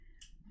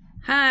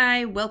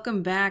Hi,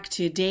 welcome back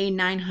to day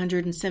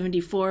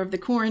 974 of the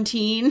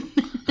quarantine.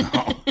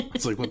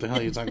 It's like, what the hell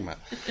are you talking about?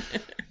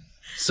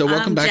 So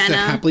welcome back Jenna. to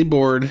Happily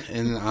Bored,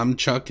 and I'm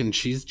Chuck, and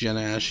she's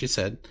Jenna, as she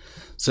said.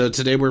 So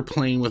today we're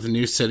playing with a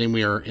new setting.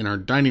 We are in our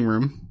dining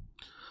room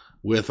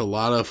with a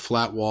lot of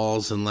flat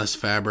walls and less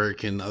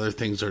fabric, and other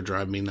things are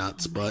driving me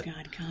nuts. Oh but my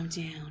God, calm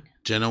down.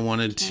 Jenna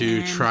wanted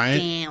to try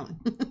it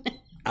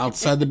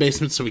outside the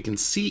basement so we can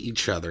see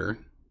each other.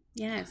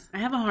 Yes, I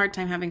have a hard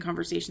time having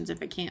conversations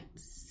if I can't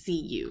see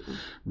you.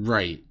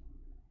 Right.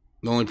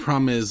 The only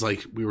problem is,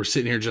 like, we were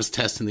sitting here just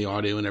testing the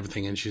audio and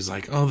everything, and she's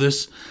like, oh,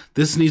 this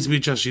needs to be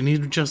adjusted. You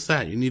need to adjust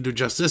that. You need to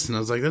adjust this. And I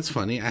was like, that's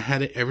funny. I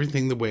had it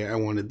everything the way I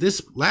wanted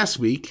this last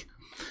week.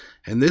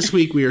 And this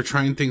week we are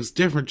trying things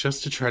different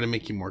just to try to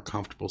make you more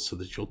comfortable so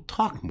that you'll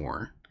talk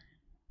more.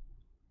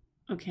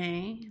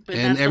 Okay. But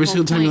And every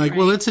single time you're like,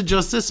 well, let's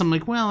adjust this. I'm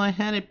like, well, I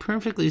had it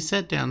perfectly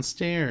set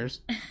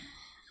downstairs.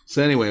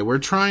 So anyway, we're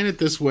trying it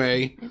this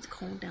way. It's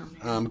cold down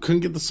there.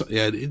 Couldn't get the...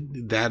 Yeah,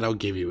 that I'll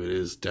give you. It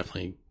is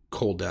definitely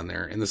cold down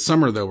there. In the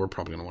summer, though, we're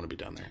probably going to want to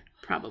be down there.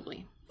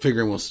 Probably.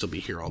 Figuring we'll still be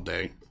here all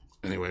day.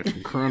 Anyway,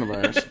 from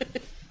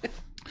coronavirus.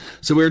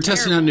 So we were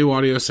testing out new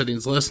audio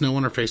settings. Let us know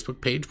on our Facebook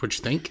page what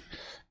you think.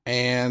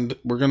 And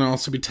we're going to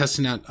also be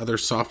testing out other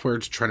software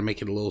to try to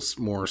make it a little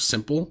more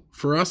simple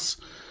for us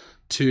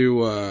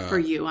to... For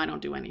you, I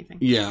don't do anything.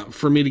 Yeah,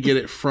 for me to get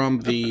it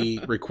from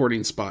the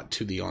recording spot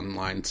to the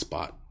online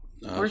spot.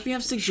 Or if you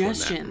have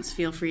suggestions,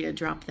 feel free to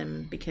drop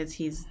them because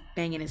he's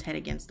banging his head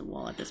against the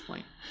wall at this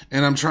point.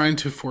 And I'm trying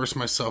to force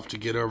myself to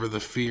get over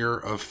the fear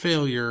of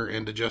failure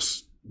and to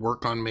just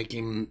work on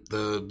making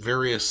the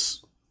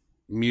various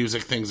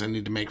music things I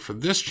need to make for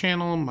this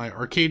channel, my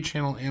arcade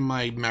channel, and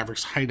my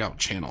Mavericks Hideout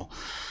channel.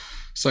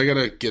 So I got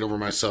to get over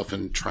myself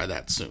and try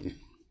that soon.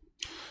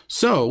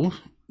 So,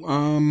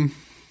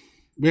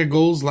 we had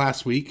goals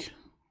last week.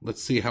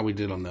 Let's see how we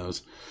did on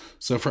those.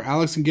 So for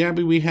Alex and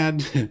Gabby, we had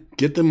to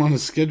get them on a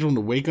schedule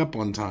to wake up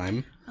on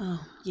time. Oh,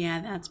 yeah,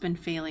 that's been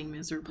failing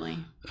miserably.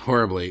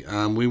 Horribly.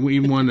 We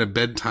wanted a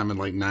bedtime at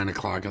like 9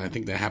 o'clock, and I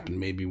think that happened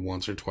maybe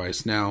once or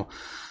twice. Now,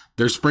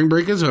 their spring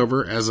break is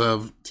over as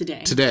of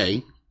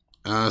today.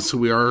 So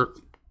we are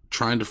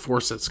trying to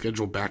force that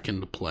schedule back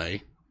into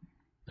play,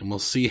 and we'll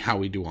see how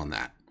we do on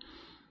that.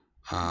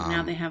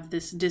 Now they have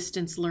this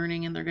distance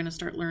learning and they're going to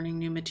start learning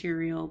new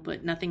material,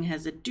 but nothing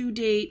has a due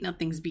date.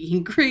 Nothing's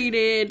being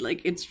graded.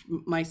 Like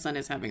my son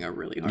is having a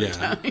really hard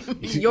time.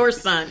 Your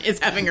son is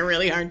having a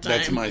really hard time.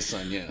 That's my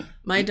son, yeah.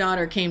 My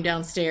daughter came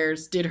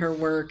downstairs, did her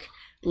work,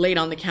 laid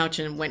on the couch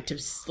and went to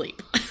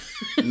sleep.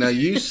 Now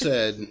you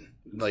said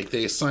like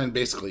they assigned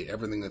basically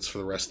everything that's for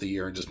the rest of the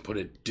year and just put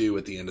it due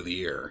at the end of the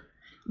year.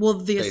 Well,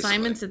 the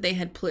assignments that they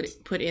had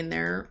put in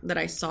there that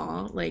I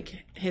saw,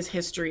 like his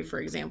history, for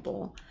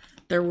example,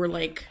 there were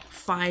like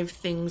 5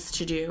 things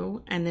to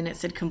do, and then it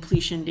said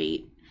completion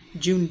date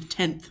June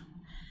 10th.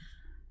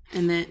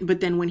 But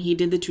then when he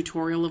did the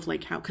tutorial of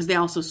like how, because they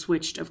also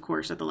switched, of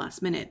course, at the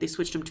last minute, they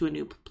switched him to a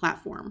new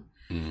platform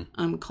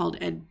called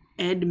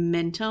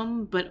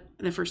Edmentum. But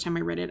the first time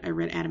I read it, I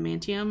read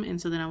Adamantium, and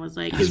so then I was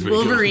like, "Is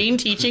Wolverine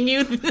teaching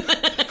you?"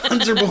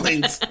 Hunter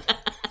Boynes.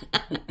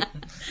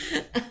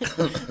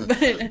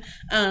 But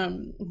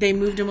they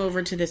moved him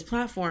over to this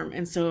platform,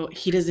 and so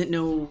he doesn't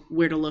know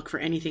where to look for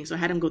anything. So I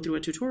had him go through a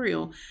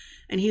tutorial,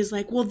 and he's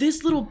like, well,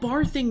 this little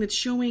bar thing that's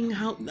showing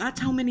that's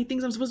how many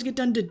things I'm supposed to get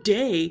done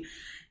today.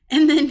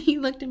 And then he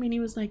looked at me and he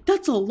was like,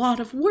 that's a lot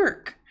of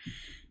work.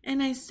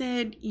 And I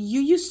said,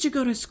 you used to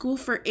go to school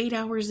for 8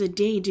 hours a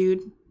day,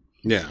 dude.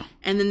 Yeah.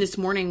 And then this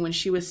morning when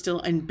she was still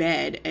in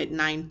bed at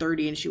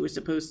 9:30 and she was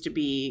supposed to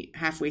be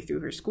halfway through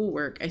her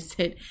schoolwork, I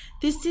said,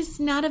 this is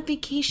not a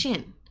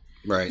vacation.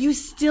 Right. You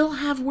still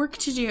have work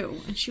to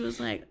do. And she was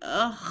like,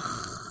 ugh.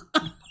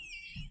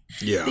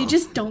 Yeah. They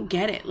just don't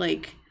get it.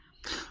 Like,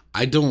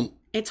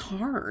 it's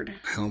hard.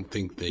 I don't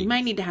think they... We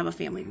might need to have a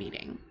family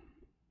meeting.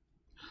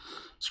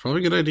 It's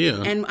probably a good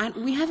idea. And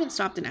we haven't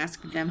stopped and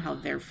asked them how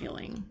they're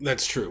feeling.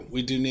 That's true.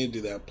 We do need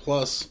to do that.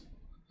 Plus,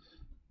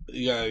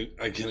 yeah,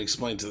 I can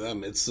explain to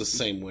them it's the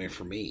same way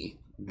for me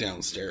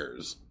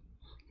downstairs.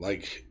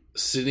 Like,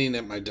 sitting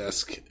at my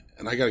desk,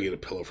 and I got to get a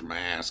pillow for my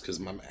ass because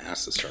my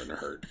ass is starting to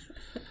hurt.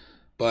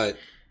 But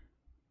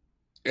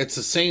it's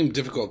the same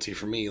difficulty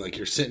for me. Like,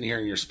 you're sitting here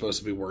and you're supposed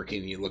to be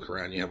working, and you look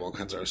around, you have all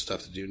kinds of other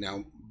stuff to do.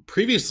 Now,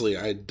 previously,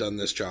 I had done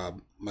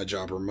my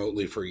job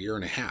remotely for 1.5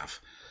 years.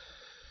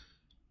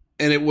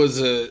 And it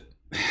was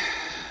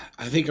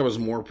I think I was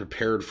more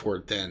prepared for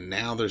it then.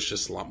 Now there's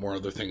just a lot more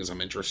other things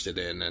I'm interested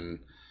in and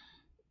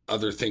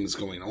other things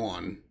going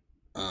on.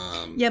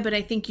 Yeah, but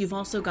I think you've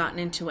also gotten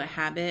into a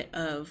habit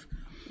of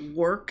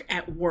work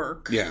at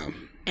work. Yeah.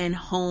 And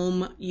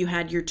home, you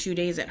had your 2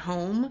 days at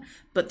home,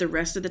 but the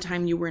rest of the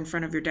time you were in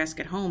front of your desk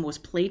at home was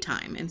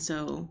playtime. And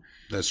so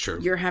that's true.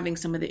 You're having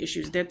some of the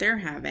issues that they're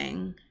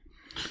having.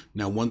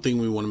 Now, one thing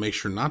we want to make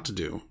sure not to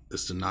do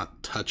is to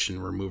not touch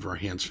and remove our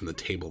hands from the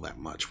table that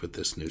much with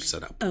this new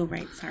setup. Oh,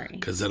 right. Sorry.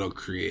 Because that'll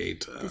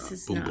create a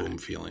boom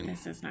feeling.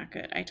 This is not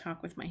good. I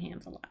talk with my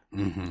hands a lot.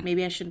 Mm-hmm.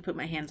 Maybe I shouldn't put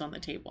my hands on the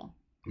table.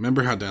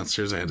 Remember how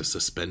downstairs I had a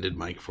suspended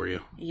mic for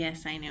you?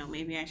 Yes, I know.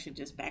 Maybe I should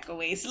just back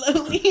away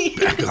slowly.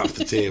 Back off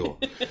the table.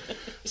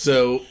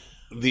 So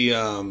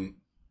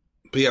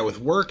but yeah, with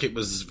work, it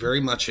was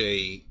very much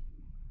I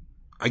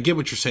get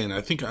what you're saying.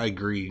 I think I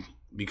agree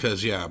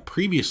because, yeah,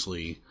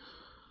 previously,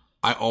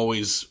 I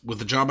always, with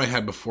the job I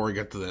had before I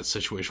got to that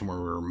situation where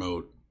we were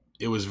remote,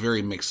 it was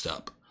very mixed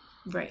up.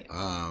 Right.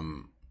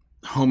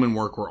 Home and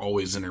work were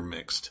always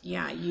intermixed.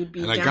 Yeah, you'd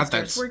be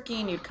downstairs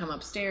working, you'd come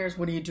upstairs.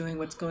 What are you doing?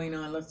 What's going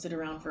on? Let's sit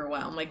around for a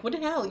while. I'm like, what the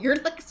hell? You're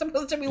like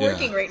supposed to be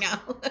working right now.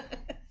 But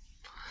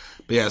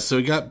yeah, so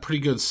we got pretty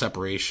good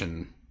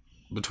separation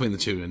between the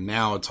two, and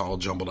now it's all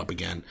jumbled up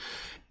again.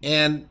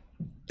 And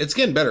it's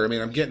getting better. I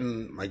mean, I'm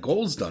getting my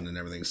goals done and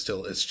everything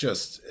still. It's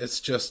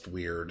just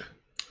weird.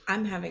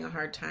 I'm having a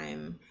hard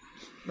time.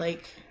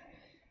 Like,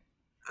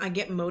 I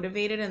get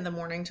motivated in the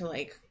morning to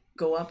like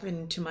go up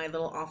into my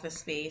little office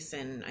space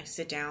and I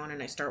sit down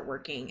and I start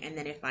working. And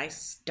then if I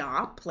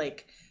stop,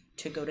 like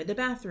to go to the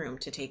bathroom,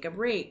 to take a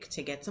break,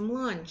 to get some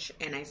lunch,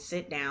 and I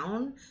sit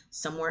down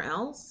somewhere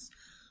else,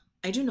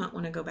 I do not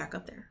want to go back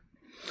up there.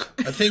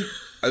 I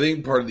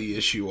think part of the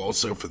issue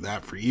also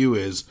for you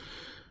is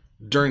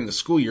during the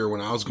school year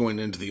when I was going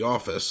into the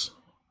office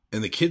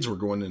and the kids were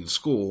going into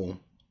school,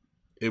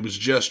 it was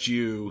just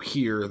you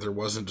here. There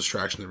wasn't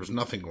distraction. There was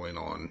nothing going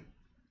on.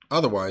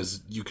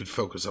 Otherwise, you could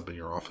focus up in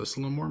your office a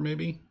little more,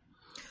 maybe.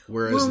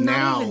 Whereas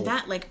now, not even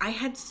that. Like, I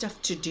had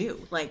stuff to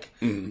do. Like,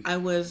 I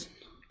was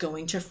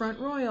going to Front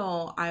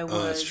Royal. I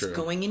was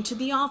going into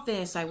the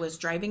office. I was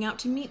driving out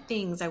to meet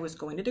things. I was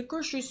going to the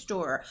grocery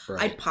store.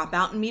 Right. I'd pop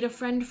out and meet a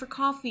friend for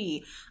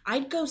coffee.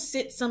 I'd go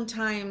sit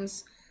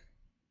sometimes.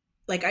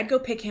 Like, I'd go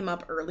pick him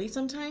up early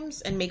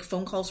sometimes and make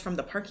phone calls from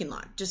the parking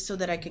lot just so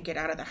that I could get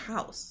out of the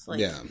house.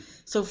 Like, yeah.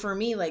 So for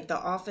me, like, the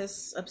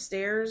office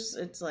upstairs,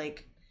 it's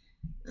like,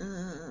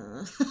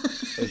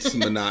 it's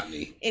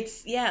monotony.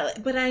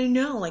 But I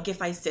know, like,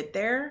 if I sit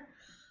there,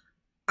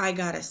 I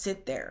gotta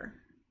sit there.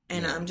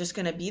 And I'm just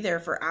gonna be there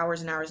for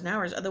hours and hours and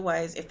hours.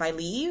 Otherwise, if I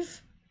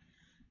leave,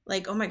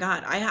 like, oh my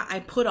God,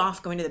 I put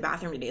off going to the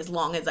bathroom today as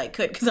long as I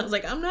could because I was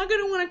like, I'm not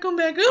gonna want to come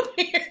back up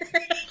here.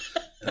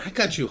 I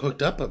got you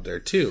hooked up there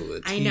too.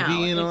 The TV I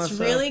know, and all it's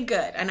really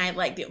good, and I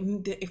like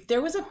if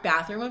there was a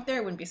bathroom up there,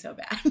 it wouldn't be so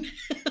bad.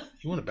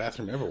 You want a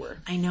bathroom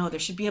everywhere. I know, there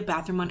should be a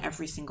bathroom on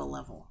every single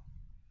level.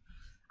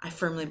 I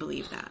firmly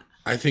believe that.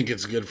 I think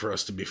it's good for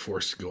us to be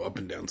forced to go up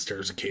and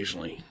downstairs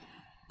occasionally.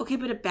 Okay,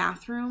 but a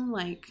bathroom,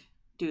 like,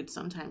 dude,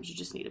 sometimes you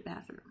just need a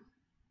bathroom.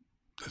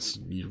 That's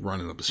you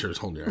running up the stairs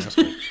holding your ass.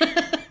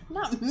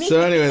 Not me.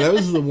 So anyway,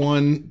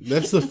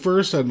 that's the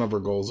first item of our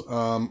goals.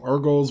 Our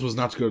goals was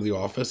not to go to the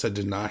office. I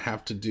did not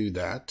have to do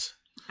that.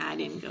 I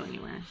didn't go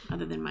anywhere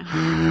other than my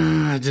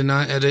home. I did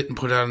not edit and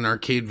put out an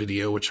arcade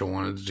video, which I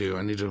wanted to do.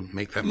 I need to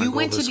make that my goal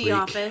this week. You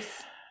went to the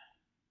office?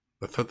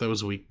 I thought that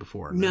was a week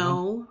before.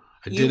 No.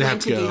 I did have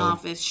to go. You went to the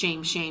office.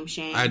 Shame, shame,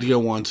 shame. I had to go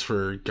once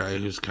for a guy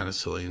who's kind of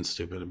silly and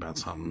stupid about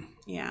something.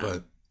 Yeah.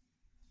 But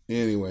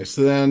anyway,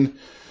 so then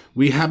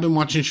we have been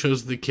watching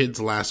shows with the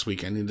kids last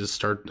week. I need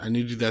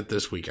to do that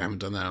this week. I haven't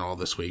done that at all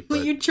this week.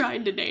 Well, you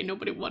tried today.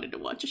 Nobody wanted to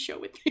watch a show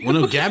with you. Well,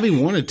 no, Gabby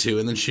wanted to,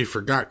 and then she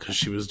forgot because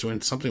she was doing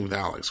something with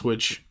Alex,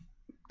 which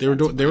they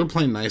were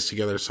playing nice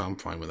together, so I'm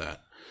fine with that.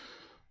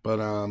 But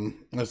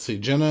let's see,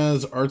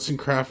 Jenna's arts and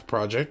craft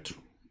project.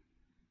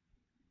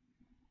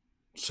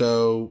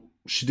 So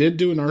she did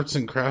do an arts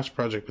and crafts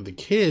project with the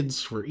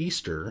kids for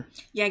Easter.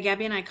 Yeah,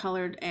 Gabby and I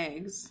colored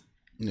eggs.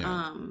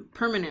 Yeah.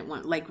 Permanent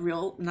one, like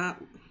real,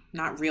 not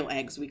real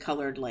eggs. We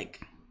colored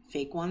like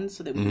fake ones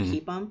so that we could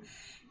keep them.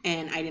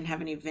 And I didn't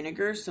have any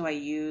vinegar, so I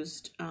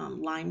used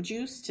lime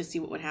juice to see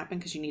what would happen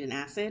because you need an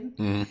acid.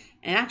 And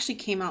it actually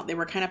came out, they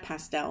were kind of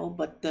pastel,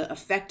 but the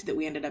effect that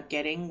we ended up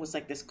getting was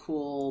like this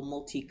cool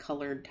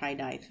multicolored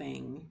tie-dye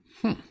thing.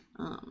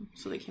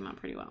 So they came out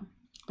pretty well.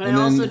 But I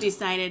also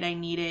decided I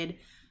needed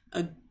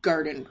a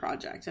garden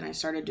project, and I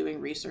started doing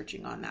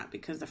researching on that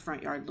because the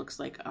front yard looks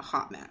like a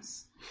hot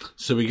mess.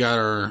 So we got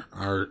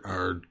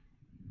our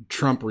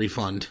Trump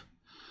refund,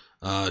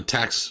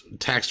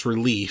 tax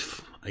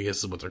relief, I guess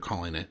is what they're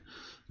calling it.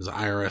 It's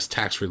IRS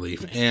tax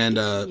relief. And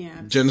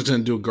Jen's going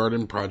to do a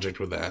garden project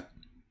with that.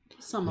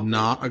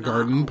 Not a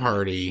garden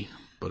party,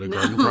 but a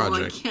garden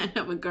project. I can't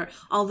have a garden.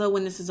 Although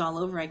when this is all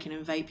over, I can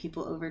invite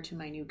people over to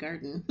my new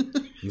garden.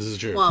 This is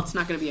true. Well, it's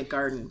not going to be a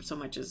garden so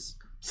much as...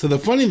 So the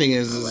funny thing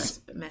is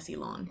messy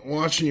lawn.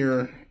 Watching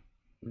your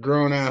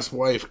grown-ass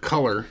wife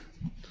color.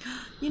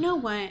 You know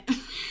what?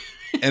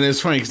 And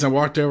it's funny because I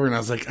walked over and I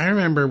was like, I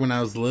remember when I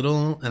was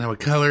little and I would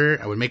color,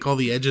 I would make all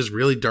the edges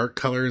really dark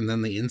color and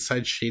then the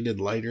inside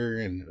shaded lighter,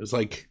 and it was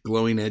like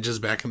glowing edges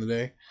back in the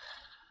day.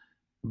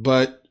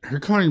 But her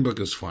coloring book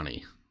is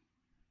funny.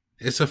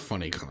 It's a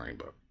funny coloring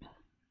book.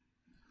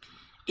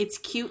 It's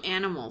cute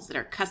animals that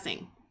are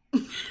cussing.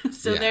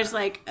 So there's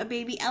like a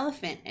baby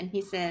elephant and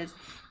he says,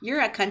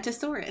 "You're a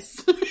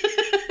cuntosaurus."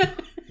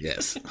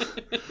 Yes.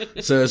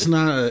 So it's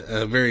not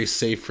a very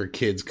safe for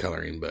kids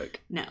coloring book.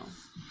 No.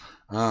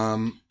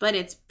 But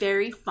it's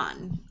very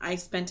fun. I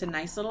spent a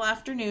nice little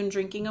afternoon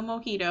drinking a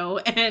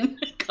mojito and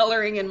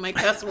coloring in my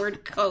cuss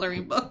word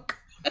coloring book.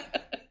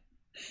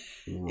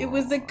 It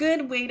was a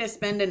good way to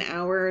spend an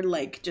hour,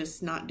 like,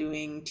 just not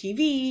doing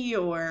TV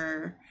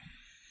or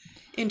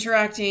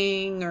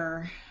interacting,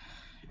 or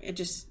it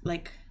just,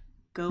 like,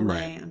 go away.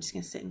 Right. I'm just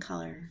going to sit in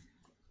color.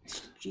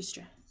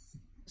 G-stress.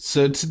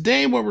 So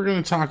today what we're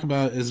going to talk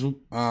about is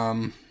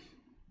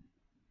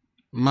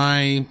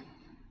my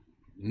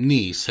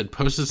niece had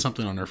posted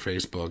something on her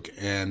Facebook,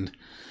 and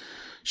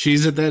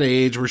she's at that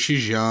age where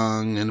she's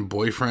young and a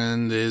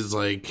boyfriend is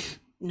like...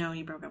 No,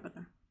 he broke up with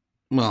her.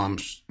 Well,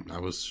 I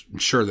was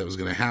sure that was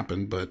going to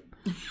happen, but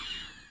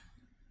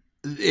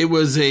it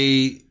was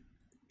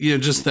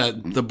just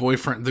that the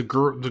boyfriend, the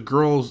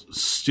girl's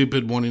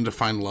stupid wanting to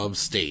find love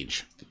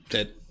stage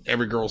that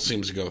every girl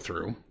seems to go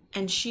through.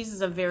 And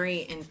she's a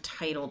very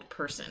entitled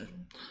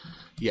person.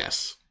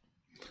 Yes.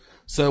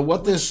 So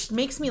what this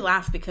makes me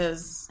laugh,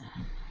 because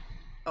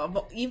of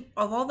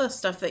all the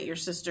stuff that your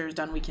sister has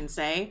done, we can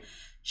say,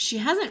 she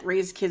hasn't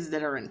raised kids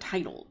that are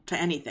entitled to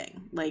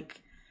anything.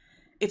 Like,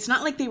 it's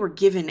not like they were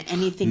given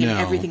anything and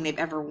everything they've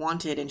ever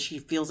wanted, and she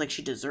feels like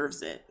she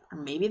deserves it. Or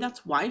maybe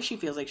that's why she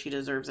feels like she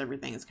deserves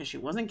everything, is because she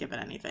wasn't given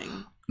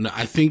anything. No,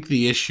 I think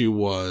the issue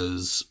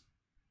was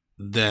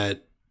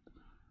that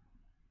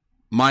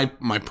my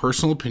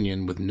personal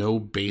opinion, with no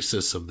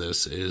basis of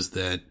this, is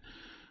that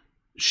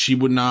she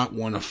would not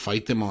want to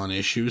fight them on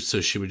issues,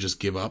 so she would just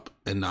give up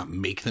and not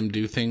make them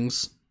do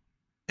things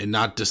and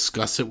not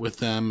discuss it with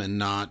them, and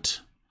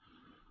not...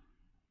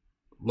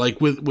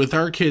 Like with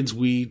our kids,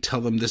 we tell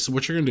them, this is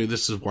what you're going to do.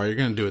 This is why you're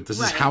going to do it. This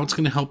is how it's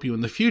going to help you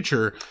in the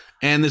future.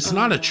 And it's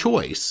not a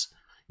choice.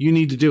 You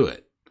need to do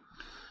it.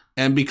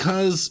 And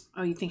because...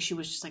 Oh, you think she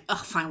was just like, oh,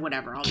 fine,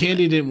 whatever.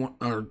 Candy didn't want...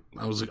 Or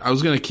I was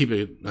going to keep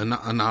it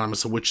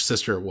anonymous of which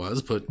sister it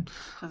was, but...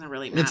 Doesn't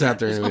really matter. It's out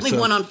there. There's only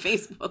one on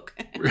Facebook.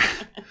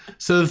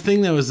 So the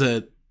thing that was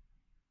that...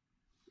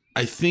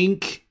 I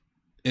think,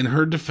 in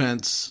her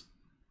defense...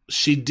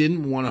 She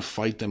didn't want to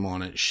fight them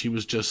on it. She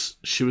was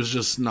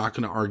just not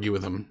going to argue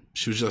with them.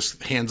 She was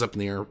just hands up in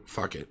the air.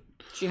 Fuck it.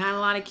 She had a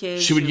lot of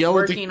kids. She would yell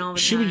at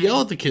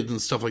the kids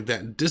and stuff like that,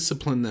 and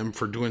discipline them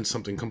for doing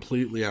something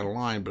completely out of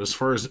line. But as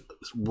far as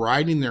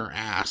riding their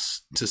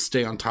ass to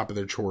stay on top of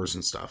their chores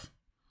and stuff,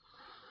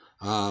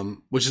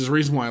 which is the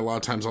reason why a lot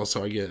of times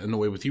also I get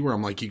annoyed with you, where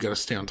I'm like, you got to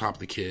stay on top of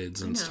the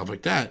kids and stuff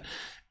like that.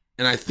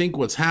 And I think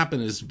what's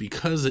happened is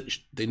because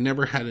they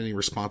never had any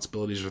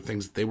responsibilities or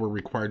things that they were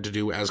required to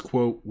do as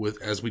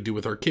we do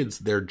with our kids,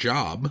 their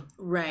job.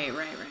 Right.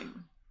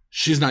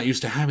 She's not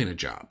used to having a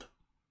job.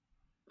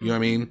 You know what I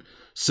mean?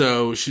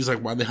 So she's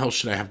like, why the hell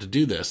should I have to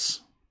do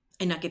this?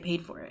 And not get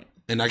paid for it.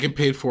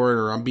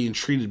 Or I'm being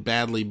treated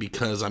badly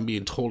because I'm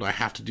being told I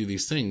have to do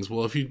these things.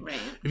 Well, if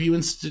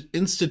you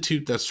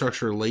institute that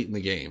structure late in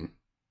the game,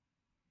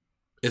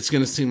 it's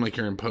going to seem like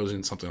you're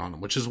imposing something on them,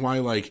 which is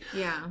why,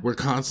 we're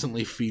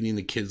constantly feeding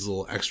the kids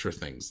little extra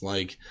things.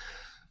 Like,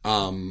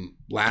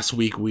 last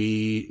week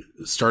we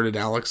started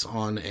Alex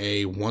on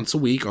a once a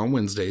week on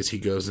Wednesdays. He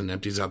goes and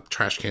empties out the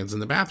trash cans in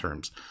the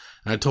bathrooms.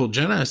 And I told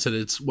Jenna, I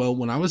said,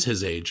 when I was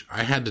his age,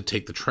 I had to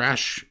take the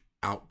trash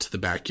out to the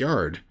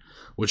backyard,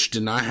 which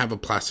did not have a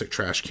plastic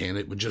trash can.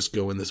 It would just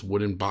go in this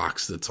wooden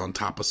box that's on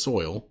top of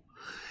soil.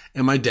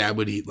 And my dad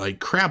would eat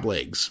like crab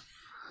legs.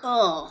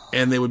 Oh.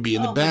 And they would be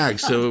in the bag,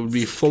 so it would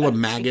be full of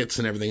maggots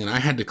and everything. And I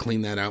had to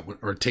clean that out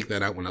or take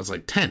that out when I was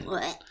like 10.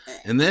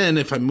 And then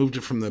if I moved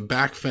it from the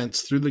back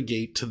fence through the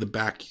gate to the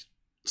back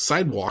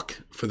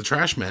sidewalk for the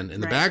trash men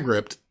and the bag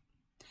ripped,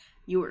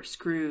 you were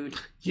screwed.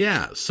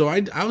 Yeah. So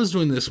I was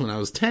doing this when I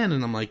was 10,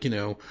 and I'm like,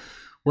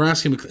 we're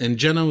asking him, and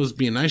Jenna was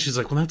being nice. She's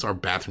like, well, that's our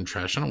bathroom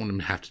trash. I don't want him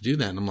to have to do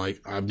that. And I'm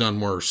like, I've done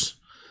worse.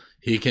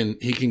 He can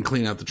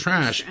clean out the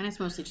trash. And it's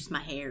mostly just my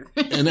hair.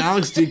 And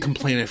Alex did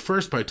complain at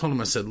first, but I told him,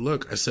 I said,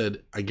 look,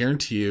 I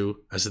guarantee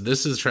you,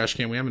 this is a trash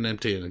can. We haven't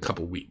emptied it in a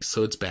couple of weeks.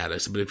 So it's bad. I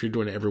said, but if you're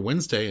doing it every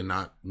Wednesday and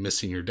not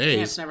missing your days.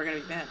 Yeah, it's never going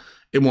to be bad.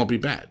 It won't be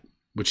bad,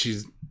 which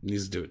he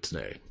needs to do it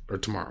today or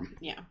tomorrow.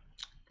 Yeah.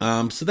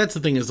 So that's the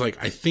thing is, I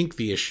think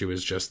the issue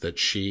is just that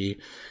she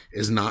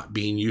is not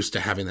being used to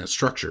having that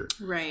structure.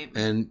 Right.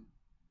 And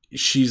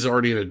she's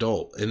already an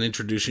adult, and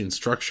introducing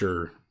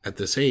structure at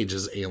this age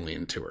is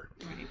alien to her.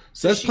 Right.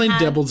 So that's playing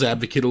devil's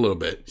advocate a little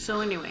bit. So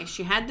anyway,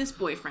 she had this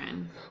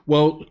boyfriend.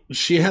 Well,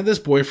 she had this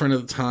boyfriend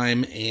at the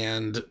time,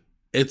 and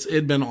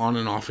it'd been on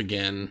and off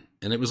again,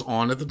 and it was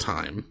on at the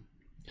time.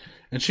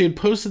 And she had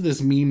posted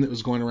this meme that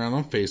was going around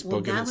on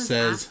Facebook, and it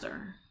says...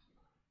 After.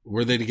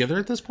 Were they together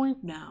at this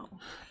point? No.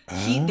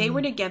 They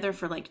were together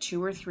for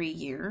 2 or 3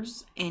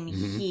 years, and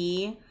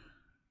he...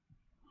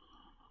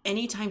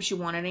 Anytime she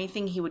wanted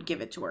anything, he would give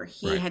it to her.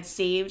 He had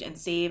saved and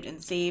saved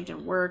and saved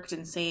and worked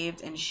and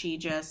saved, and she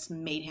just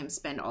made him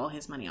spend all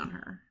his money on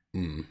her.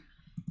 Mm.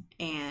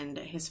 And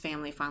his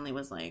family finally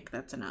was like,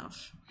 that's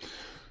enough.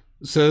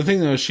 So the thing,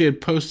 though, she had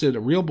posted, a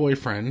real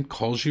boyfriend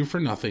calls you for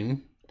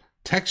nothing,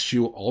 texts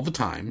you all the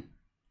time,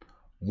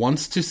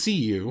 wants to see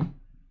you,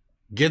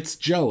 gets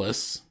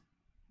jealous,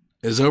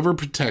 is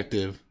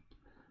overprotective,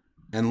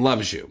 and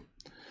loves you.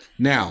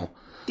 Now...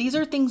 These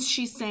are things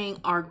she's saying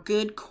are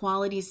good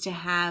qualities to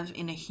have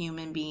in a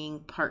human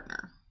being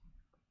partner.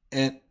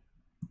 And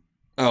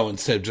Oh,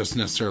 instead of just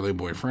necessarily a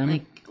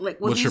boyfriend? Well,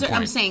 what's your point?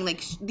 I'm saying,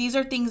 like, these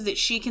are things that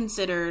she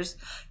considers.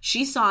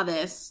 She saw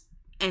this,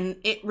 and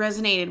it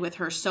resonated with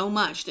her so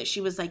much that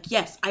she was like,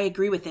 yes, I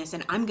agree with this,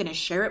 and I'm going to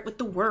share it with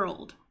the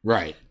world.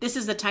 Right. This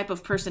is the type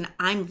of person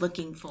I'm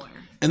looking for.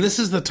 And this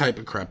is the type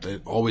of crap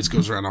that always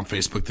goes around on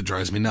Facebook that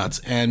drives me nuts.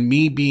 And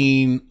me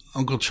being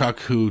Uncle Chuck,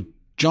 who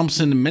jumps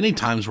into many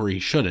times where he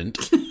shouldn't.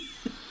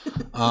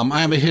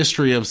 I have a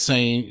history of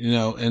saying,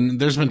 and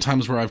there's been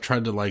times where I've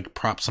tried to like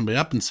prop somebody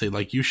up and say,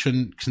 like, you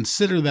shouldn't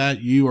consider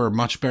that. You are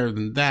much better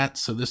than that.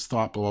 So this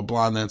thought, blah, blah,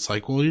 blah. And then it's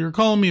like, well, you're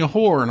calling me a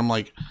whore. And I'm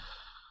like,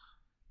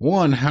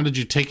 one, how did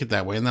you take it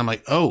that way? And then I'm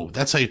like, oh,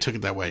 that's how you took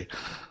it that way.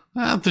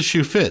 The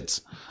shoe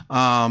fits.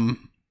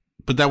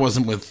 But that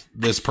wasn't with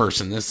this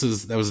person.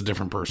 That was a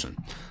different person.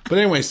 But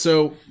anyway,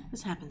 so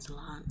this happens a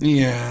lot.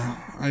 Yeah,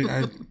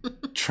 I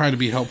try to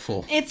be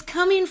helpful. It's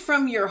coming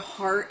from your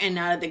heart and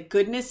out of the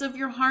goodness of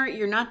your heart.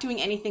 You're not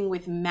doing anything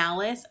with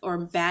malice or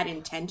bad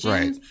intentions,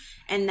 right.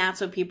 And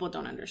that's what people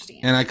don't understand.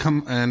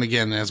 And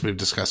again, as we've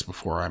discussed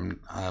before,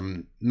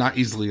 I'm not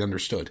easily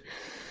understood.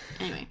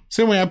 Anyway,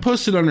 so I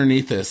posted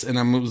underneath this, and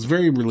I was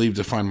very relieved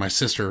to find my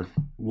sister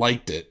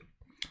liked it.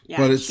 Yeah,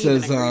 but it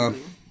says,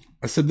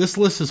 I said, this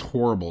list is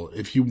horrible.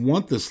 If you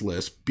want this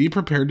list, be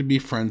prepared to be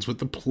friends with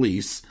the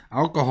police,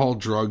 alcohol,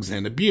 drugs,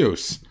 and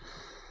abuse.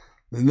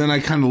 And then I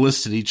kind of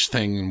listed each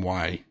thing and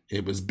why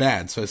it was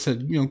bad. So I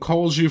said,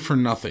 calls you for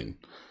nothing.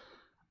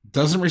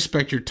 Doesn't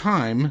respect your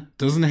time.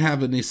 Doesn't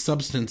have any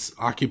substance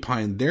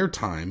occupying their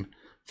time.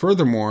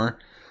 Furthermore,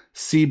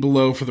 see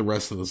below for the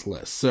rest of this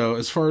list. So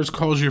as far as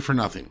calls you for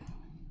nothing.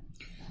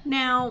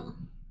 Now,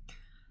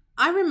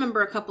 I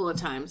remember a couple of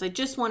times I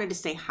just wanted to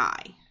say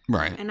hi.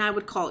 Right. And I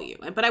would call you.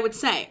 But I would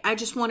say, I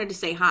just wanted to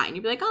say hi. And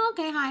you'd be like, oh,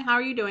 okay, hi, how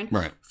are you doing?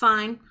 Right.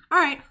 Fine. All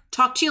right,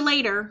 talk to you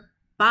later.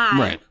 Bye.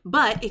 Right.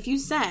 But if you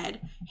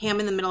said, hey, I'm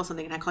in the middle of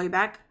something, can I call you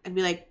back? I'd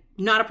be like,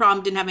 not a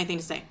problem, didn't have anything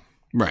to say.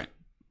 Right.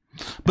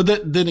 But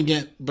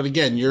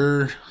again,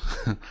 you're,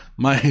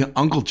 my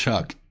Uncle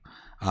Chuck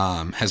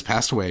has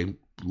passed away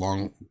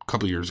a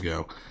couple years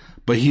ago.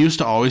 But he used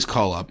to always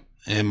call up.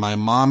 And my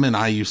mom and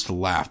I used to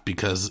laugh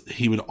because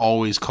he would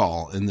always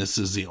call. And this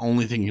is the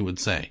only thing he would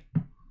say.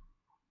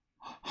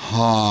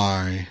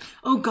 Hi.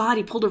 Oh, God,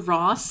 he pulled a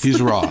Ross?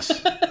 He's Ross.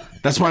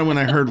 That's why when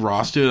I heard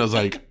Ross do it, I was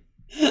like,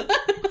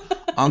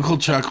 Uncle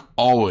Chuck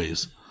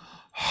always.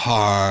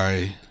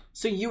 Hi.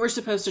 So you were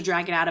supposed to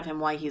drag it out of him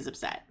why he's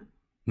upset?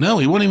 No,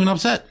 he wasn't even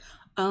upset.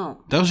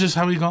 Oh. That was just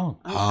how he called.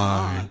 Oh,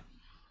 hi. God.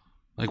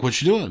 Like, what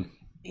you doing?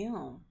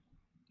 Ew.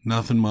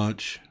 Nothing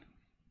much.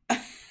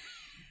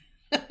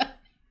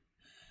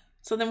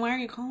 So then why are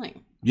you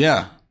calling?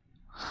 Yeah.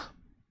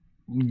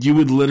 You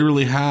would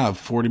literally have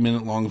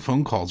 40-minute long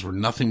phone calls where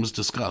nothing was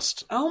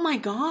discussed. Oh, my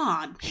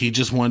God. He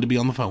just wanted to be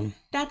on the phone.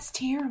 That's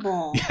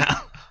terrible. Yeah.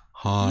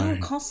 Hi.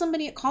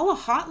 No, call a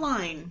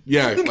hotline.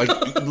 Yeah,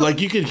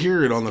 like you could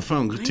hear it on the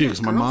phone, too,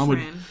 because my mom would,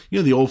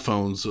 the old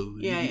phones, so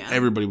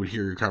everybody would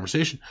hear your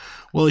conversation.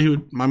 Well,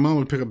 my mom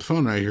would pick up the phone,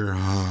 and I'd hear,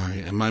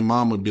 hi, and my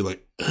mom would be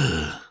like,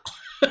 ugh.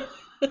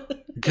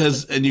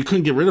 And you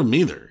couldn't get rid of him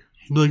either.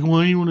 He'd be like,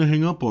 why do you want to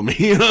hang up on me?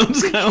 I'm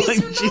just kind of like,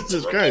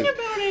 Jesus Christ.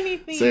 About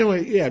anything. So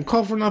anyway, yeah,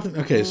 call for nothing.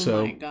 Okay,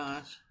 Oh my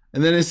gosh.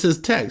 And then it says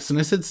text, and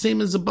I said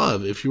same as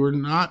above. If you're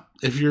not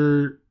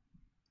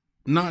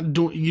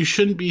doing, you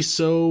shouldn't be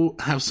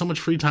have so much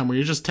free time where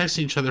you're just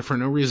texting each other for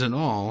no reason at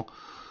all.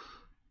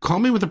 Call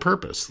me with a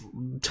purpose.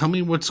 Tell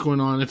me what's going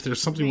on. If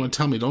there's something you want to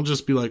tell me, don't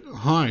just be like,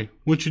 hi,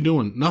 what you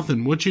doing?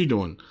 Nothing. What you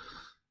doing?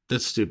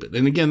 That's stupid.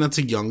 And again, that's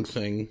a young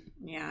thing.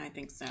 Yeah, I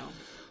think so.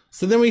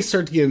 So then we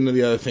start to get into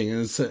the other thing,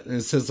 and it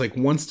says, like,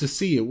 wants to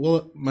see you.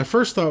 Well, my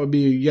first thought would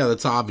be, yeah,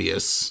 that's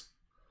obvious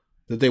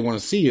that they want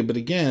to see you. But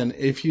again,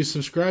 if you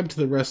subscribe to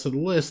the rest of the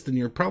list, then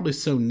you're probably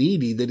so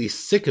needy that he's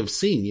sick of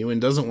seeing you and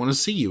doesn't want to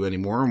see you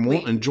anymore and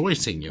won't enjoy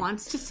seeing you.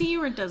 Wants to see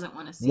you or doesn't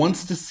want to see you?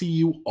 Wants to see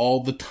you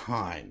all the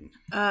time.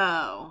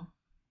 Oh.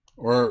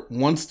 Or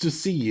wants to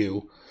see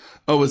you.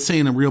 Oh, it's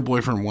saying a real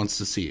boyfriend wants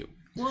to see you.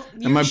 Well,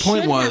 and my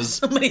point was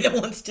somebody that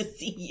wants to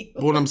see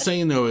you. What I'm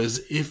saying, though,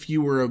 is if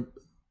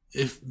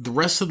the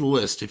rest of the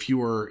list, if you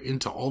were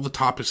into all the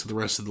topics of the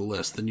rest of the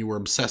list, then you were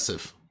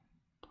obsessive.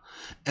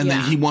 And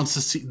then he wants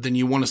to see, then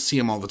you want to see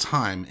him all the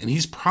time. And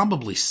he's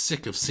probably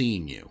sick of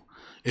seeing you.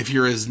 If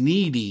you're as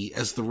needy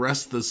as the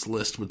rest of this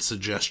list would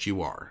suggest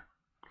you are,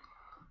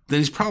 then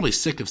he's probably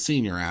sick of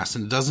seeing your ass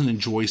and doesn't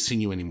enjoy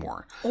seeing you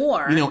anymore.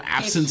 Or,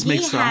 absence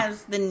if he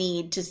has the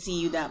need to see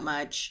you that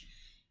much,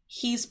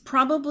 he's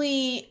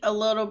probably a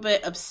little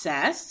bit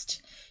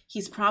obsessed.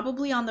 He's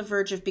probably on the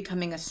verge of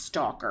becoming a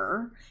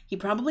stalker. He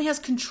probably has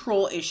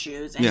control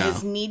issues. And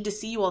his need to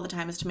see you all the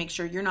time is to make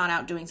sure you're not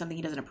out doing something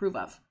he doesn't approve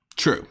of.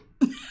 True.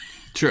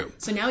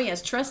 So now he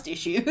has trust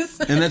issues.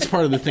 And that's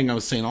part of the thing I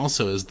was saying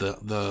also is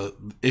the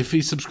if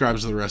he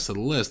subscribes to the rest of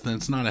the list, then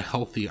it's not a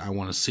healthy I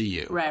want to see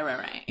you.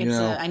 Right. It's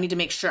I need to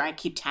make sure I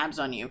keep tabs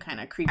on you kind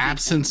of creepy.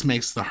 Absence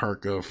makes the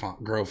heart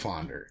grow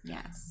fonder.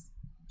 Yes.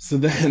 So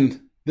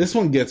then this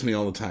one gets me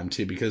all the time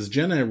too, because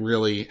Jenna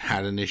really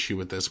had an issue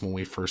with this when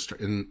we first,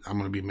 and I'm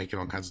going to be making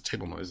all kinds of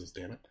table noises,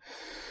 damn it.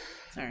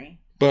 Sorry.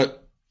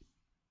 But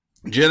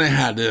Jenna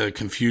had a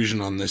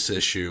confusion on this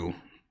issue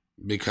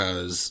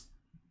because...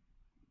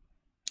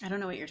 I don't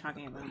know what you're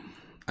talking about.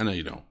 I know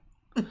you don't.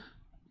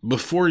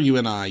 Before you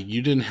and I,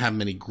 you didn't have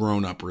many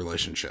grown-up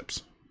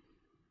relationships.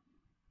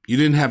 You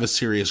didn't have a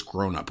serious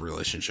grown-up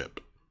relationship.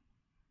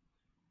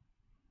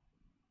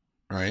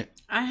 Right?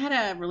 I had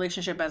a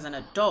relationship as an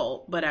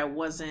adult, but I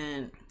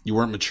wasn't... You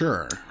weren't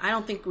mature. I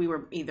don't think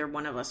either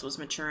one of us was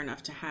mature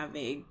enough to have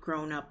a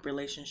grown-up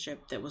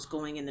relationship that was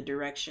going in the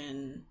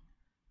direction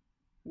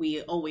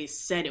we always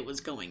said it was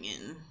going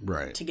in.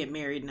 Right. To get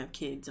married and have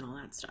kids and all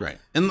that stuff. Right.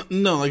 And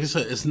no, like I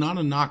said, it's not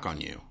a knock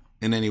on you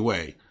in any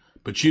way,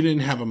 but you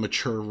didn't have a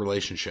mature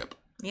relationship.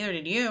 Neither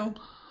did you.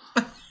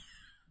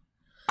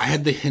 I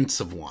had the hints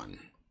of one,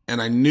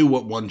 and I knew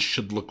what one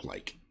should look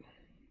like,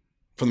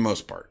 for the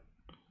most part.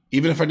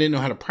 Even if I didn't know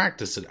how to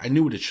practice it, I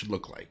knew what it should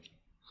look like.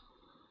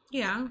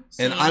 Yeah.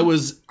 Same. And I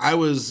was,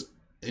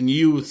 and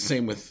you,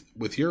 same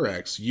with your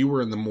ex, you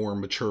were in the more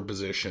mature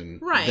position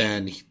right.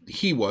 than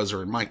he was,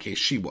 or in my case,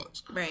 she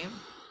was. Right.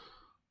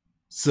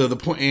 So the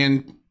point,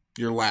 and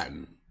you're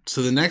Latin.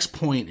 So the next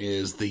point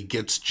is the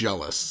gets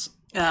jealous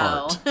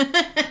part.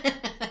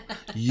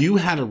 You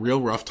had a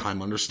real rough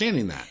time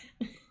understanding that.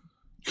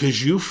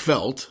 Because you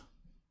felt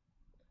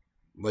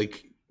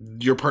like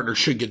your partner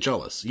should get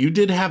jealous. You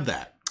did have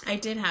that. I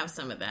did have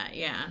some of that,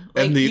 yeah.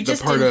 Like, and you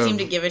just didn't seem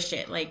to give a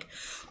shit. Like,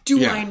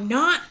 do I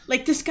not?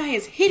 Like, this guy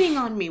is hitting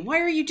on me.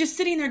 Why are you just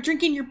sitting there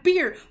drinking your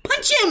beer?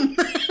 Punch him!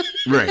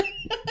 Right.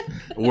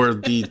 Or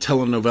the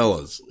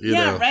telenovelas. You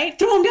know? Right?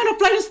 Throw him down a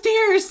flight of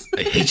stairs!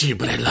 I hate you,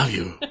 but I love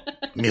you.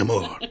 Mi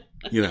amor.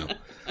 You know.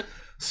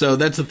 So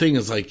that's the thing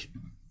is like,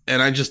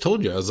 and I just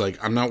told you, I was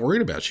like, I'm not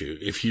worried about you.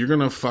 If you're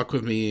going to fuck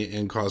with me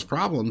and cause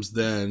problems,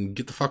 then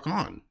get the fuck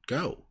on.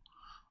 Go.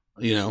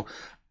 You know?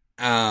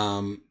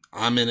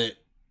 I'm in it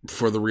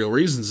for the real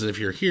reasons. And if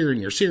you're here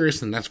and you're serious,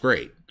 then that's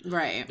great.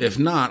 Right. If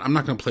not, I'm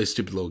not going to play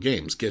stupid little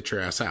games. Get your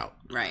ass out.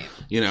 Right.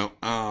 You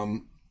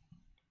know?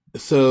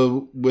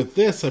 So with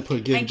this, I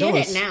put getting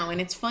jealous. I get it now,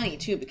 and it's funny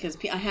too because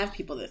I have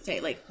people that say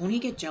like, "Won't he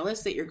get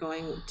jealous that you're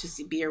going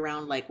to be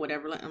around like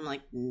whatever?" I'm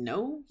like,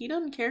 "No, he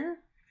doesn't care.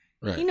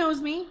 Right. He knows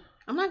me.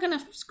 I'm not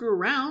gonna screw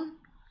around."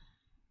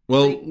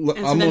 Well, like,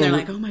 and so then they're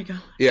like, "Oh my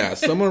god." Yeah,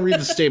 so I'm gonna read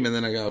the statement,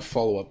 then I gotta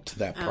follow up to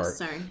that part. Oh,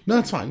 sorry. No,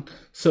 that's fine.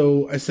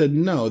 So I said,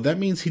 no, that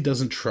means he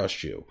doesn't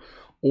trust you,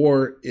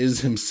 or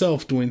is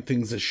himself doing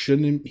things that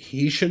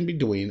he shouldn't be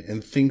doing,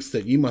 and thinks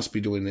that you must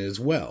be doing it as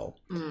well.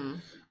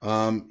 Mm.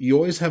 You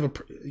always have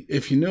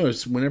if you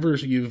notice, whenever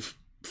you've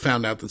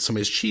found out that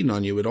somebody's cheating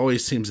on you, it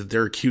always seems that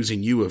they're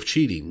accusing you of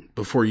cheating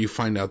before you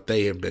find out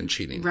they have been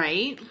cheating.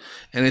 Right.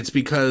 And it's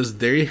because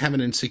they have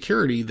an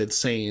insecurity that's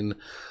saying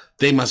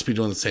they must be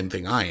doing the same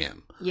thing I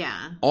am.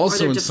 Yeah.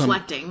 Also, or they're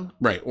deflecting.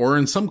 Right. Or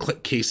in some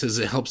cases,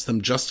 it helps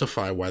them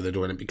justify why they're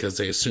doing it because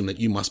they assume that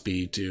you must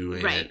be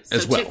doing it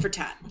as well. Tit for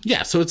tat.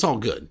 Yeah. So it's all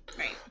good.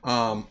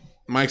 Right.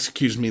 Mike's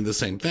accused me of the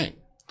same thing.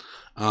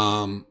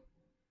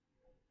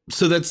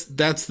 So that's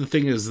the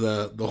thing is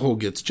the whole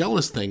gets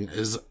jealous thing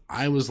is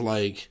I was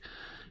like,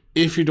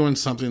 if you're doing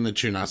something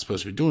that you're not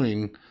supposed to be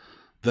doing,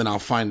 then I'll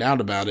find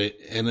out about it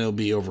and it'll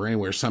be over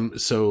anywhere.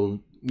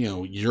 So, you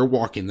know, you're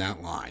walking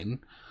that line.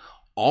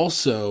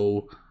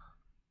 Also,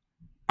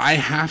 I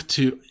have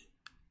to,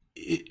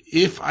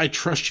 if I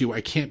trust you,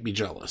 I can't be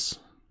jealous.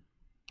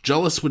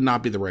 Jealous would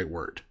not be the right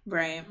word.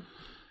 Right.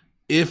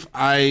 If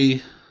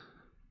I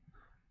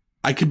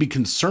could be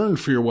concerned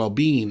for your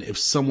well-being if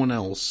someone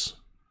else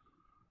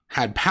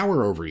had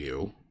power over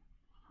you.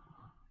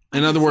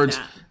 In other words,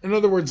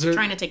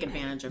 trying to take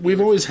advantage of.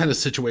 We've always had a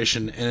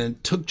situation, and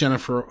it took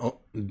Jennifer.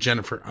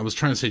 I was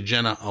trying to say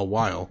Jenna a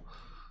while.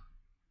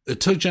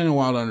 It took Jenna a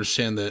while to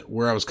understand that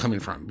where I was coming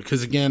from,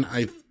 because again,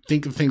 I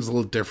think of things a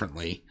little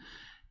differently,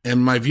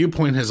 and my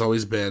viewpoint has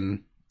always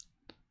been: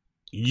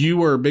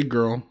 you are a big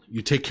girl.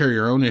 You take care of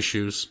your own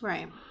issues.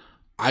 Right.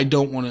 I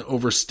don't want to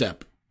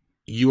overstep.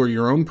 You are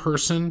your own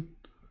person.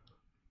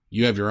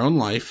 You have your own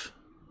life.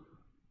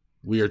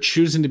 We are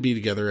choosing to be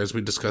together, as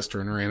we discussed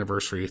during our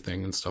anniversary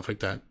thing and stuff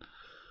like that.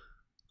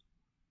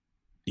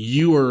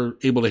 You are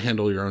able to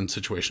handle your own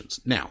situations.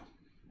 Now,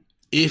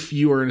 if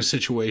you are in a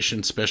situation,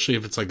 especially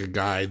if it's like a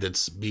guy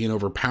that's being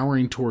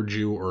overpowering towards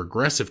you or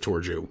aggressive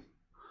towards you,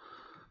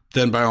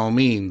 then by all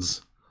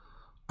means,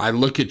 I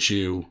look at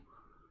you,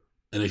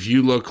 and if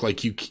you look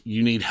like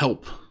you need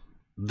help,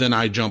 then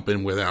I jump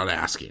in without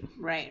asking.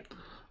 Right.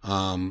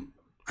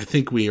 I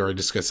think we already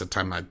discussed the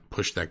time I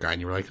pushed that guy,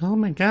 and you were like, "Oh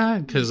my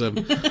god!" Because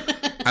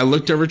I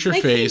looked over at your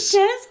face. He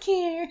does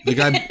care.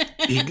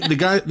 The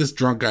guy, this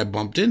drunk guy,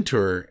 bumped into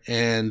her,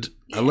 and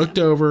I looked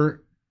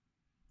over,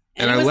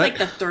 and it was like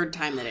the third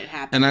time that it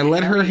happened. And I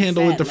let her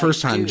handle it the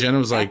first time. Dude, Jenna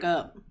was like,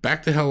 up.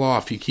 "Back the hell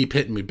off! You keep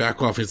hitting me.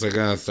 Back off." He's like,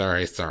 "Oh,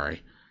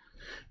 sorry."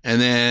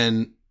 And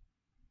then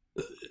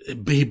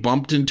he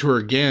bumped into her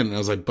again, and I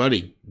was like,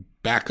 "Buddy,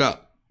 back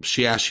up."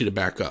 She asked you to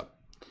back up.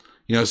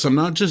 You know, so I'm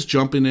not just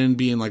jumping in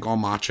being like all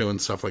macho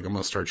and stuff like I'm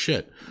going to start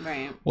shit.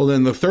 Right. Well,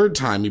 then the third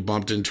time he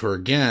bumped into her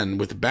again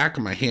with the back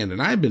of my hand, and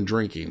I've been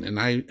drinking, and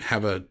I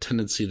have a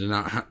tendency to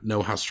not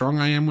know how strong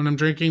I am when I'm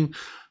drinking.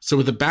 So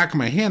with the back of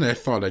my hand, I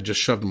thought I just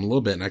shoved him a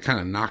little bit, and I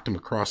kind of knocked him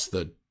across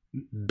the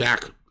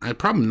back. I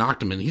probably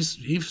knocked him, and he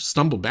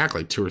stumbled back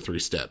like 2 or 3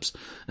 steps.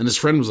 And his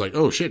friend was like,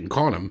 "Oh shit," and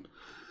caught him.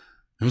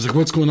 I was like,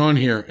 "What's going on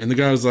here?" And the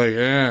guy was like,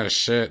 "Ah,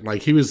 shit."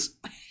 Like he was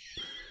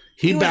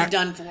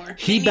done for.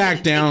 He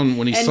backed down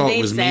when he saw it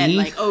was me.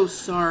 Like, "Oh,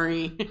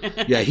 sorry."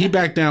 Yeah, he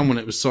backed down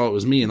when saw it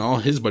was me, and all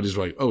his buddies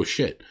were like, "Oh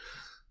shit."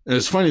 And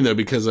it's funny though,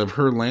 because of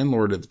her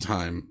landlord at the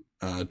time,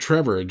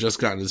 Trevor had just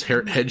gotten his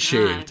head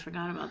shaved. I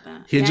forgot about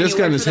that. He had just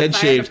gotten his head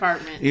shaved.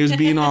 He was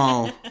being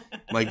all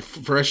like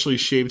freshly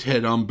shaved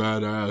head, I'm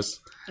badass.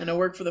 And I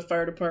work for the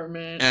fire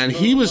department. And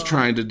he was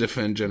trying to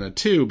defend Jenna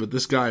too, but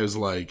this guy was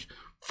like,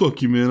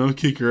 "Fuck you, man, I'll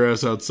kick your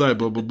ass outside,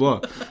 blah, blah,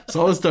 blah."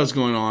 So all this stuff's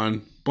going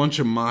on. Bunch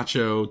of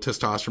macho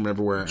testosterone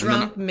everywhere.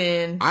 Drunk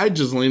men. I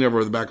just leaned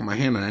over the back of my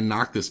hand and I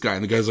knocked this guy,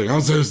 and the guy's like,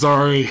 "I'm so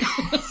sorry."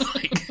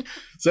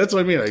 So that's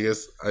what I mean. I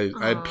guess I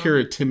had pure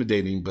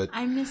intimidating, but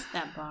I missed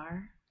that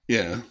bar.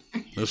 Yeah,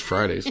 those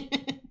Fridays.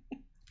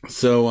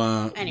 So,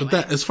 anyway, but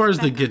that, as far as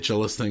the get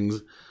jealous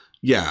things,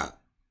 yeah,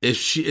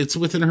 if it's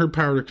within her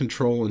power to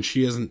control and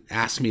she hasn't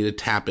asked me to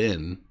tap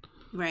in,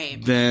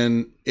 right,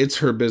 then it's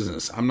her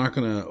business. I'm not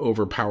going to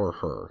overpower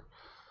her.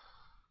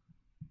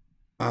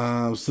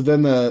 So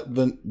then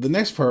the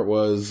next part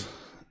was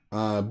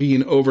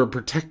being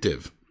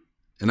overprotective,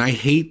 and I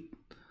hate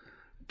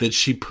that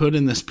she put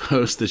in this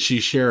post that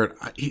she shared.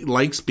 He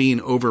likes being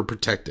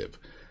overprotective.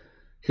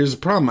 Here's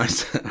the problem.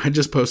 I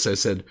just posted. I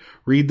said,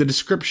 read the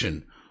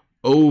description.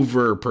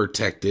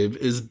 Overprotective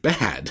is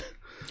bad.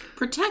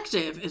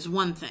 Protective is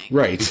one thing.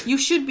 Right. You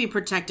should be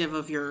protective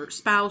of your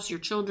spouse, your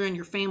children,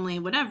 your family,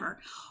 whatever.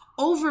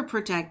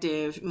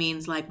 Overprotective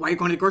means like, why are you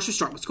going to the grocery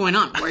store? What's going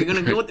on? Where are you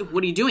going to go?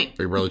 What are you doing?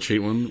 Are you really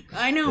cheating one?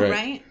 I know,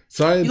 right?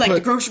 So you like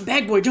the grocery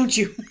bag boy, don't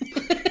you?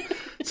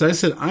 So I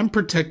said, I'm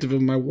protective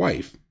of my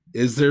wife.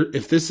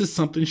 If this is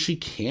something she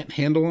can't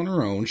handle on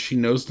her own, she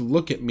knows to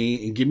look at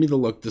me and give me the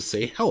look to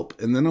say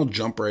help, and then I'll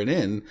jump right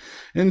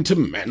into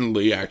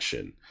manly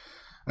action.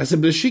 I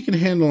said, but if she can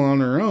handle on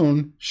her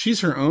own,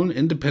 she's her own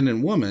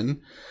independent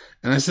woman.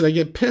 And I said, I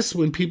get pissed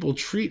when people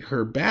treat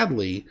her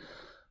badly,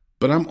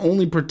 but I'm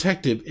only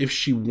protective if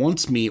she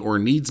wants me or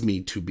needs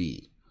me to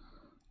be.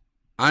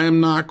 I am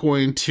not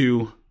going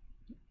to,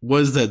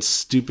 was that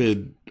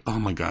stupid, oh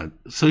my God.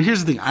 So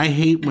here's the thing. I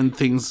hate when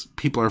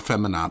people are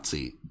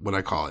feminazi, what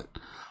I call it.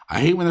 I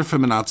hate when they're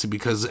feminazi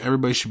because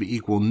everybody should be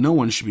equal. No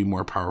one should be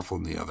more powerful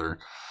than the other.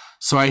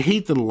 So I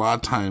hate that a lot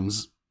of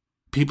times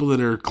people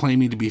that are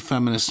claiming to be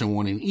feminist and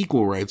wanting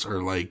equal rights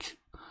are like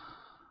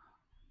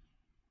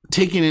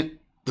taking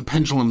the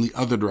pendulum the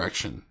other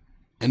direction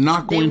and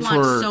not going for. They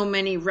want so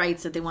many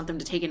rights that they want them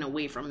to take it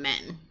away from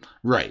men.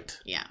 Right.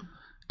 Yeah.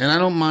 And I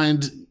don't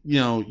mind,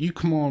 you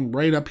come on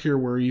right up here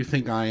where you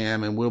think I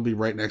am and we'll be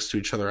right next to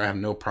each other. I have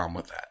no problem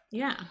with that.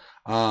 Yeah.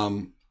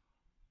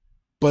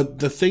 But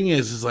the thing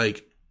is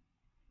like,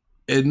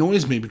 it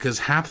annoys me because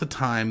half the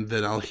time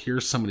that I'll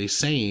hear somebody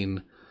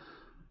saying,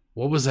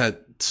 what was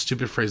that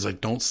stupid phrase?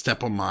 Like, don't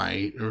step on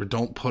or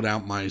don't put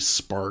out my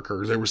spark,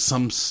 or there was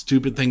some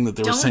stupid thing that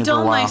they were saying for a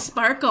while. Don't dull my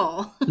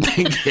sparkle.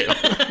 Thank you.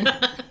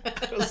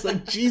 I was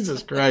like,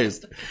 Jesus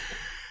Christ.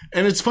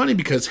 And it's funny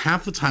because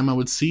half the time I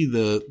would see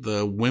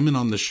the women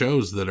on the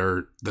shows that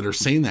are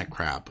saying that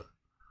crap.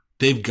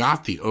 They've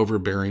got the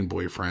overbearing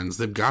boyfriends.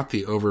 They've got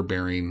the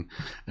overbearing,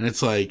 and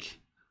it's like,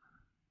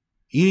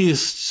 you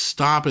just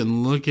stop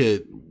and look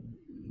at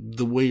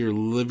the way you're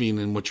living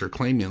and what you're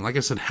claiming. Like I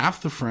said,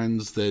 half the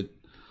friends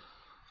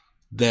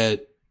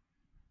that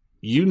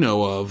you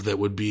know of that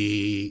would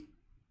be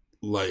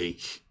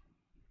like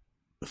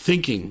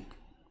thinking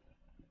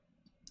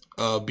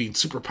of being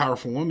super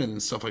powerful women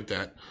and stuff like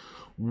that,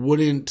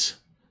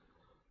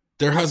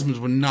 their husbands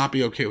would not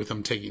be okay with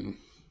them taking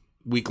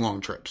week-long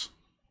trips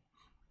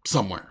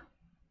somewhere.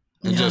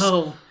 And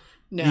no.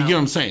 You get what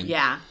I'm saying?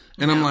 Yeah.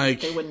 And I'm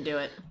like, they wouldn't do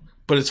it.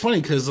 But it's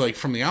funny because like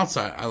from the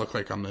outside, I look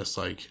like I'm this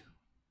like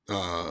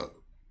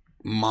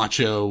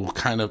macho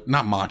kind of,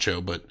 not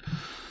macho, but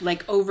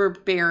like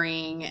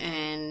overbearing,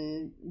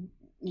 and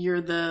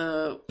you're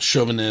the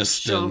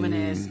chauvinist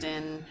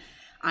and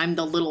I'm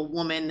the little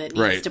woman that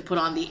needs to put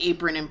on the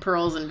apron and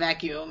pearls and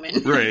vacuum.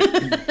 And right.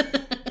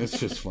 It's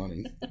just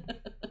funny.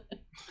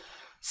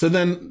 So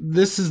then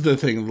this is the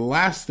thing. The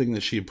last thing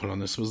that she had put on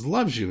this was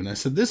loves you. And I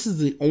said, this is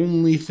the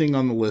only thing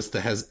on the list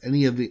that has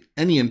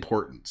any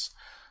importance.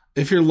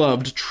 If you're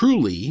loved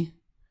truly,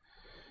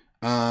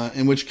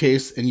 in which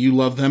case, and you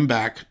love them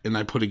back, and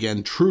I put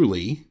again,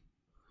 truly,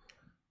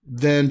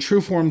 then true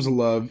forms of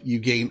love, you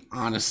gain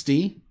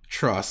honesty,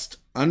 trust,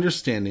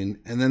 understanding,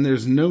 and then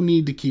there's no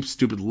need to keep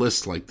stupid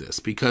lists like this.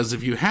 Because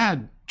if you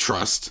had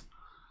trust,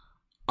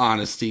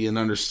 honesty, and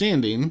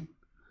understanding,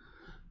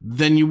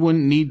 then you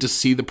wouldn't need to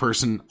see the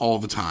person all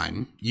the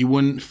time. You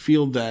wouldn't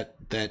feel that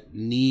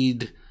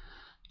need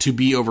to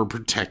be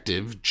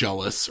overprotective,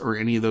 jealous, or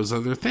any of those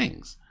other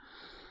things.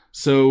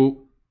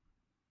 So,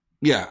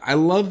 yeah, I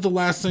love the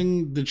last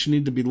thing that you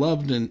need to be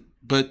loved,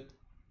 but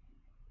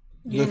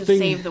you didn't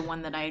save the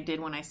one that I did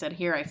when I said,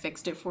 here, I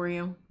fixed it for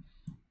you.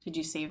 Did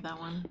you save that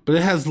one? But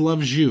it has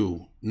loves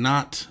you,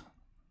 not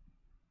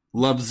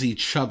loves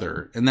each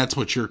other. And that's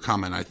what your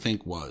comment, I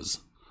think, was.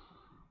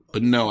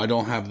 But no, I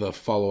don't have the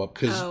follow-up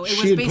because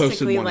she had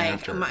posted one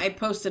after.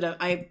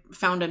 I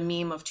found a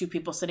meme of two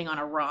people sitting on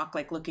a rock,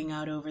 like looking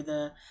out over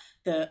the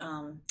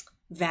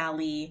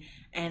valley.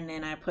 And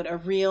then I put a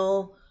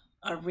real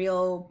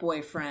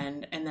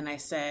boyfriend. And then I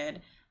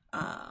said,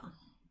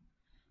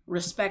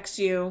 respects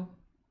you,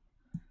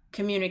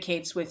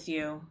 communicates with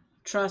you,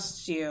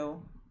 trusts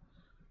you,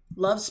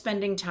 loves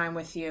spending time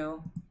with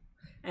you,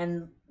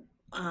 and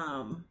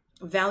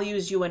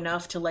values you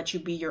enough to let you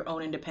be your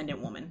own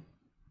independent woman.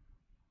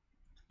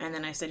 And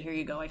then I said, here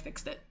you go, I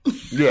fixed it.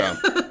 Yeah.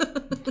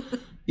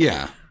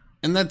 Yeah.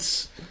 And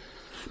that's...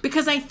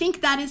 Because I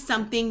think that is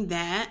something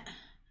that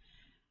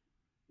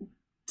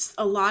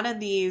a lot of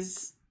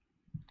these...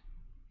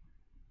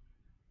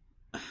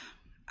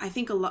 I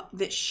think a lot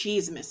that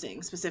she's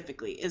missing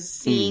specifically is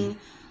seeing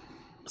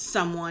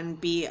someone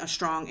be a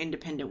strong,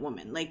 independent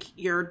woman. Like,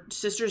 your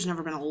sister's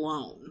never been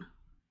alone.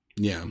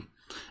 Yeah.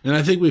 And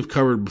I think we've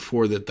covered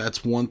before that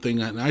that's one thing.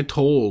 And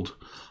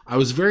I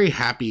was very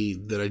happy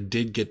that I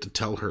did get to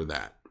tell her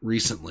that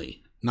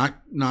recently.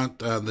 Not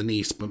the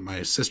niece, but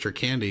my sister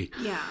Candy.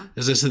 Yeah.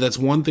 As I said, that's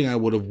one thing I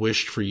would have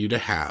wished for you to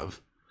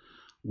have,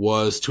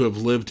 was to have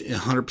lived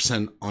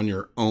 100% on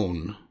your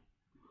own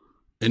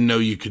and know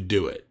you could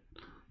do it.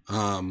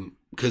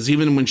 Because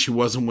even when she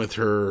wasn't with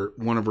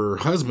one of her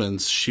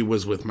husbands, she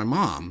was with my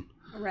mom.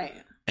 Right.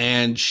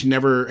 And she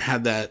never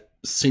had that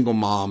single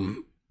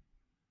mom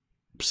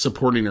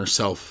supporting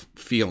herself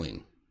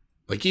feeling.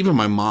 Like, even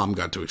my mom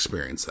got to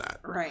experience that.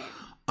 Right.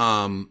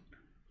 And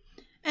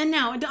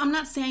now, I'm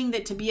not saying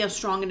that to be a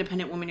strong,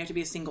 independent woman, you have to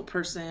be a single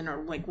person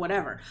or, like,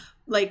 whatever.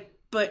 Like,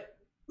 but,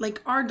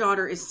 like, our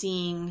daughter is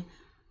seeing,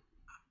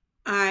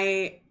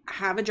 I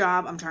have a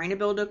job. I'm trying to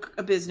build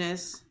a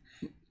business.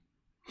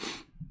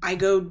 I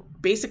go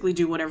basically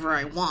do whatever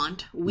I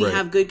want. We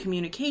have good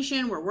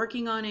communication. We're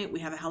working on it.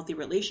 We have a healthy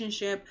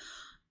relationship.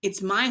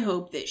 It's my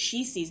hope that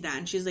she sees that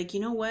and she's like,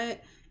 you know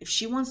what? If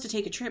she wants to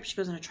take a trip, she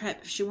goes on a trip.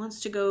 If she wants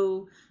to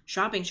go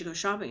shopping, she goes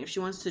shopping. If she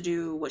wants to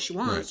do what she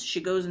wants,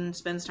 she goes and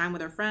spends time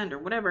with her friend or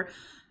whatever.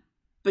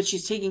 But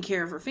she's taking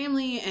care of her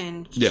family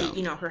and,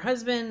 her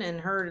husband and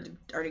her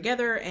are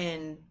together,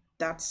 and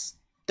that's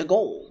the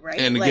goal, right?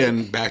 And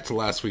again, back to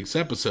last week's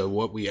episode,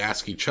 what we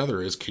ask each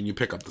other is, can you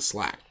pick up the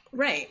slack?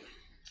 Right.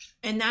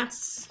 And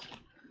that's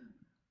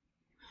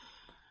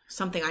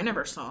something I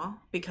never saw,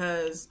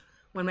 because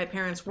when my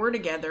parents were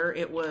together,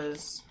 I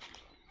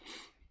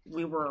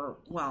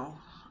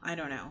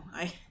don't know.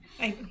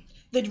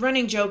 The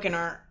running joke in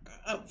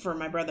for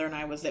my brother and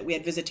I was that we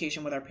had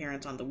visitation with our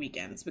parents on the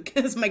weekends,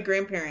 because my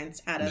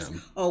grandparents had us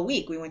all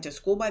week. We went to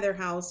school by their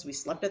house. We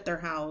slept at their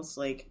house.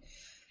 Like,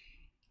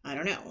 I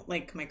don't know.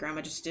 Like, my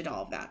grandma just did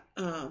all of that.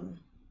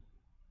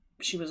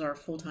 She was our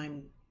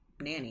full-time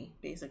nanny,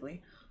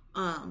 basically.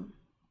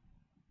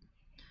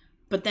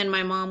 But then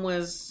my mom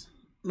was,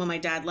 when my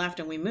dad left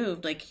and we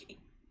moved, like,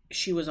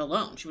 she was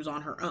alone. She was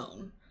on her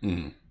own.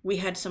 Mm-hmm. We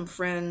had some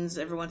friends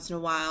every once in a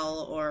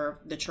while, or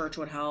the church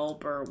would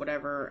help or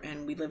whatever.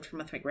 And we lived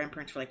with my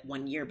grandparents for like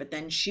 1 year, but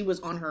then she was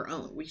on her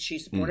own. She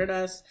supported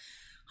us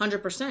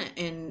 100%,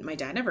 and my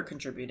dad never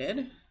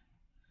contributed.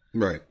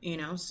 Right.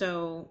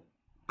 So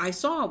I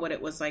saw what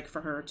it was like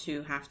for her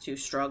to have to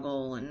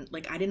struggle, and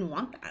like, I didn't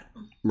want that.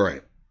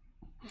 Right.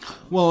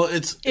 Well,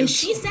 and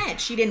she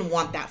said she didn't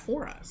want that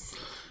for us.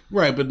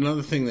 Right, but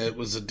another thing that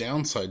was a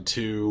downside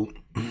to,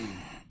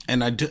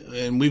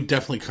 and we've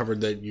definitely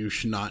covered that you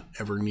should not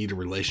ever need a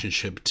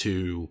relationship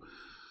to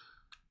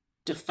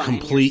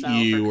complete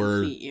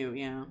you.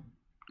 Yeah.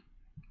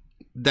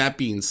 That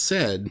being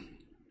said,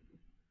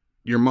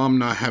 your mom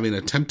not having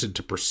attempted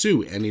to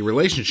pursue any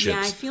relationships. Yeah,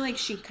 I feel like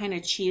she kind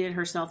of cheated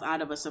herself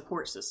out of a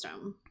support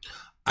system.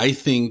 I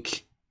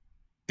think,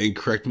 and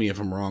correct me if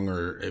I'm wrong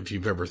or if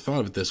you've ever thought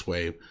of it this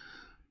way,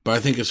 but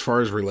I think as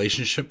far as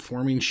relationship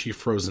forming, she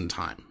froze in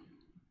time.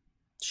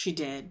 She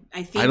did.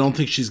 I don't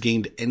think she's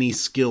gained any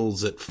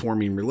skills at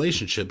forming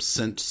relationships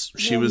since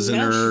she was in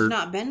her. She's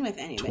not been with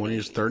anybody.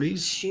 20s,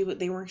 30s. She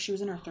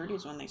was in her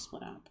 30s when they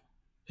split up.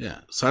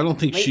 Yeah, so I don't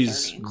think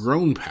she's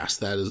grown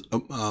past that as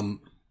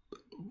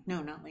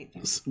no, not late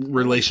 30s.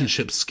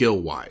 Relationship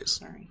skill wise.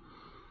 Sorry.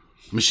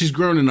 I mean, she's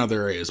grown in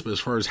other areas, but as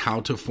far as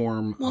how to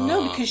form,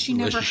 no, because she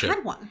never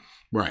had one.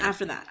 Right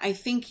after that, I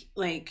think,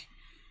 like,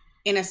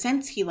 in a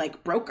sense, he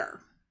like broke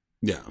her.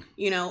 Yeah.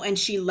 And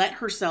she let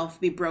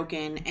herself be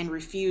broken and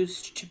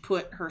refused to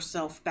put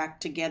herself back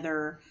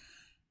together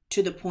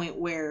to the point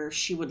where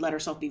she would let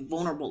herself be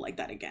vulnerable like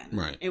that again.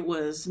 Right. It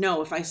was,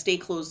 no, if I stay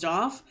closed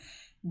off,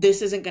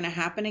 this isn't going to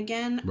happen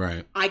again.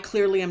 Right. I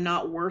clearly am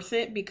not worth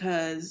it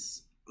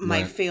because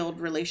my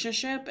failed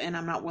relationship, and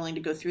I'm not willing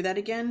to go through that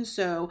again.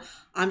 So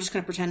I'm just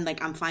going to pretend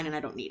like I'm fine and I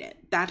don't need it.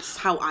 That's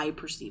how I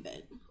perceive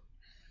it.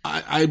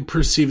 I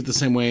perceive it the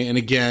same way. And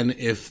again,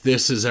 if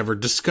this is ever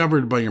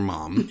discovered by your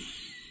mom...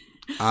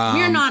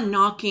 we're not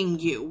knocking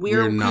you.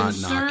 We're not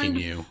concerned. Knocking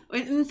you.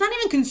 It's not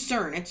even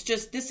concern. It's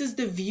just, this is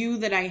the view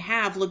that I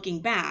have looking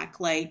back.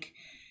 Like,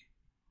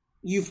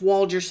 you've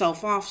walled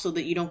yourself off so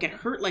that you don't get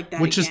hurt like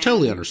that Which again. is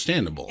totally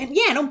understandable. And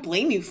yeah, I don't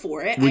blame you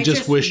for it. We I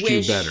just wished you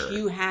wish better.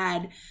 You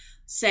had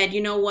said,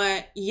 you know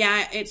what?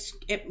 Yeah,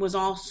 it was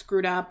all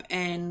screwed up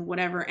and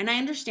whatever. And I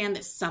understand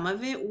that some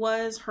of it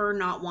was her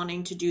not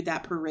wanting to do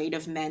that parade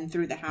of men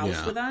through the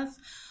house with us.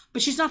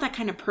 But she's not that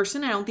kind of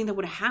person. I don't think that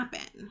would have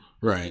happened.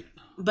 Right.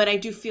 But I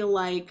do feel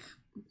like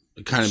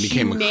it kind of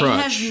became a crutch.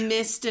 She may have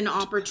missed an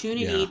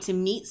opportunity to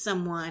meet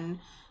someone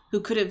who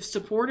could have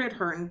supported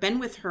her and been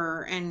with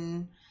her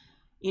and,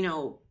 you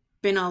know,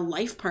 been a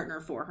life partner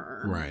for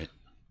her. Right.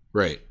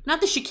 Right.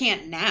 Not that she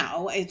can't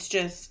now. It's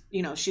just,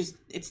 you know,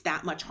 it's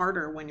that much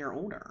harder when you're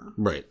older.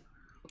 Right.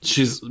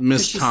 She's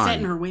missed time. She's set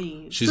in her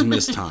ways. She's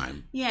missed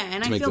time. Yeah,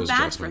 and I feel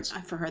bad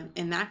for her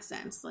in that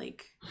sense.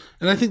 Like,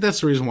 and I think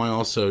that's the reason why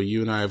also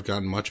you and I have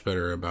gotten much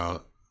better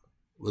about,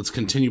 let's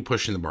continue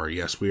pushing the bar.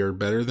 Yes, we are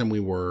better than we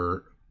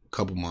were a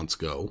couple months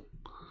ago.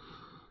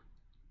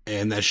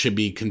 And that should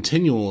be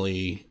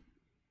continually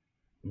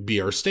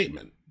be our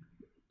statement.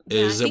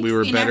 Is that we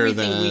were better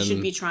than... we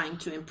should be trying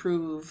to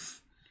improve.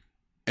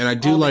 And I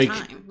do like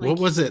what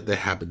was it that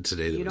happened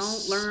today? You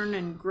don't learn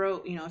and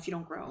grow, you know, if you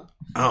don't grow.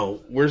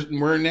 Oh,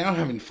 we're now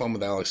having fun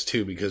with Alex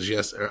too,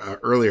 because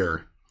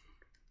earlier,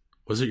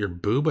 was it your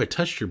boob? I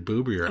touched your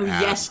boob or your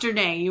ass?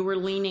 Yesterday, you were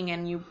leaning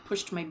and you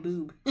pushed my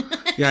boob.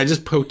 Yeah, I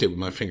just poked it with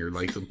my finger,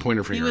 like the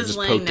pointer finger. He was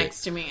laying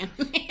next to me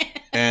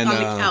and, on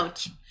the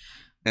couch.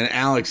 And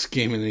Alex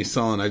came in and he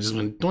saw it, and I just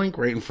went doink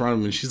right in front of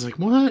him, and she's like,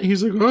 "What?"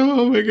 He's like,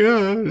 "Oh my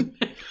god!"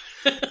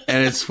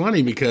 And it's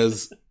funny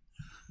because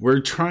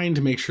we're trying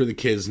to make sure the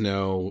kids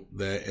know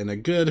that in a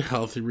good,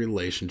 healthy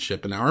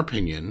relationship, in our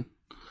opinion,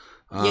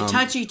 you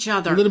touch each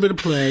other. A little bit of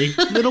play,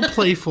 a little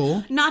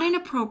playful. Not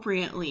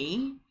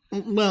inappropriately.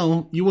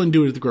 Well, you wouldn't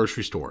do it at the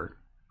grocery store.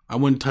 I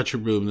wouldn't touch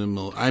your boob in the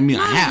middle. I mean,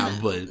 I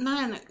have, but...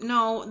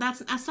 No,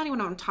 that's not even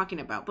what I'm talking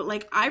about. But,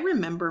 like, I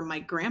remember my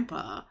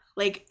grandpa,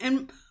 like,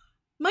 and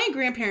my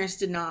grandparents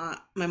did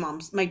not,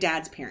 my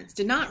dad's parents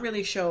did not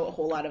really show a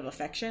whole lot of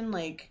affection.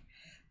 Like,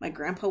 my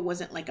grandpa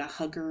wasn't like a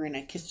hugger and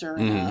a kisser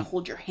and a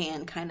hold your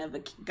hand kind of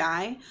a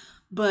guy.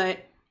 But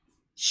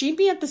she'd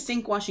be at the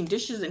sink washing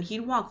dishes and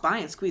he'd walk by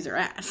and squeeze her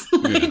ass.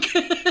 Like,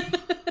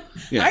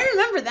 yeah. I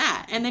remember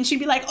that. And then she'd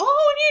be like,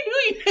 "Oh, what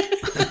are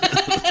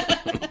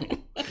you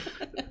doing?"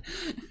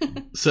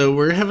 So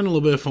we're having a little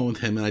bit of fun with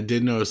him. And I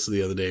did notice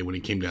the other day when he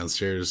came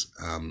downstairs,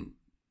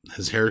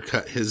 his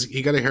haircut,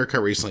 he got a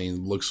haircut recently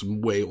and looks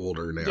way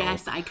older now.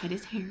 Yes, I cut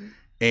his hair.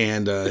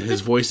 And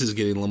his voice is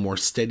getting a little more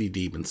steady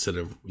deep instead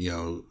of,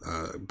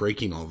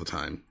 breaking all the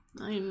time.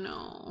 I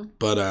know.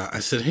 But I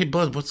said, "Hey,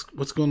 bud,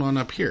 what's going on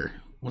up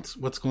here?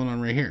 What's going on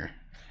right here?"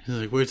 He's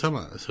like, "What are you talking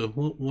about?" I said,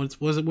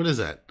 what is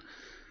that?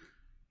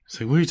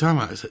 He's like, "What are you talking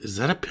about?" I said, "Is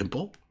that a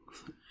pimple?"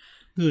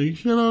 He's like,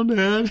 "Shut up,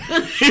 Dad."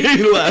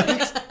 He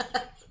laughed.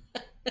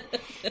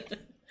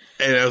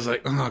 And I was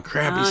like, "Oh,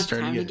 crap, he's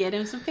starting to get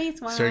him some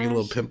face wash." Starting a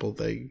little pimple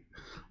thing.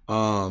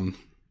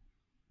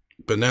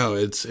 But no,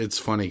 it's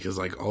funny because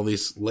like all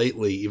these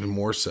lately, even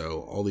more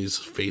so, all these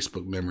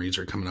Facebook memories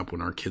are coming up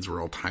when our kids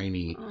were all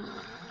tiny,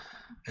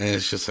 and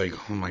it's just like,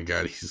 oh my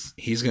god,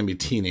 he's gonna be a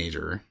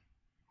teenager.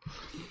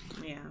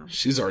 Yeah,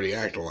 she's already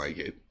acting like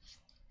it.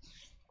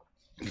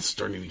 It's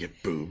starting to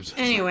get boobs.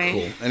 Anyway,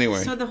 cool.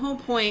 Anyway, so the whole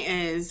point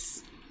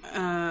is,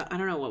 I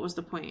don't know, what was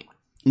the point?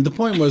 The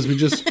point was we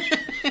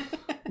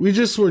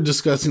just were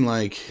discussing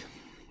like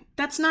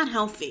that's not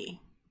healthy.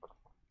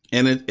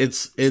 And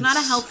it's not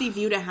a healthy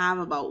view to have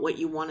about what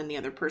you want in the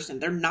other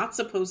person. You're not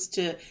supposed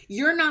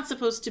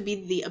to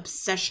be the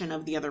obsession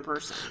of the other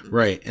person.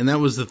 Right. And that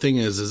was the thing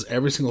is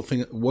every single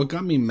thing. What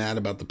got me mad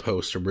about the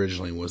post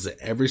originally was that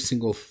every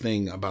single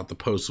thing about the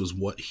post was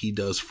what he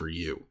does for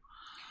you.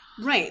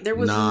 Right. There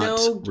was not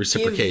no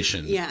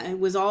reciprocation. Give. Yeah. It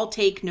was all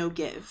take, no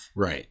give.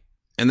 Right.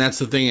 And that's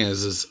the thing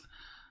is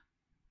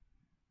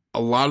a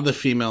lot of the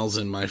females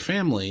in my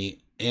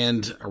family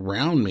and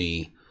around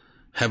me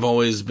have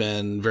always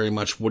been very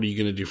much, what are you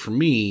going to do for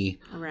me?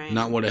 Right.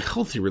 Not what a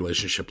healthy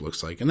relationship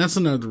looks like. And that's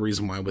another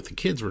reason why with the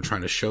kids, we're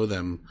trying to show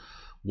them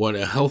what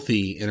a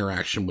healthy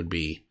interaction would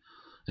be.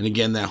 And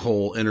again, that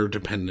whole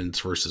interdependence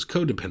versus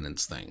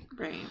codependence thing.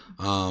 Right.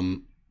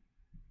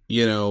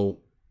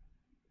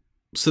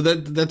 So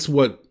that's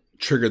what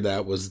triggered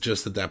that was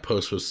just that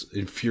post was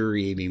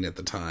infuriating at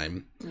the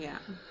time. Yeah.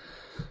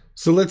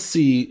 So let's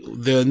see.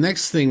 The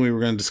next thing we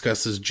were going to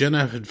discuss is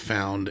Jenna had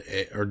found,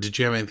 or did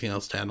you have anything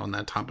else to add on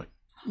that topic?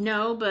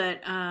 No,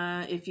 but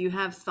if you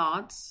have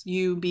thoughts,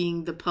 you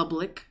being the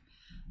public,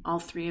 all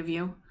three of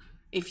you,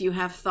 if you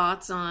have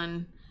thoughts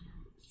on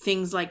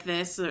things like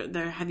this,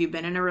 have you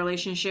been in a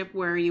relationship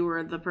where you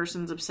were the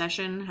person's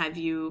obsession? Have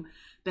you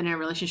been in a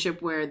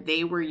relationship where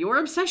they were your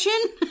obsession?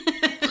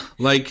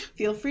 Like,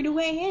 feel free to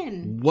weigh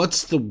in.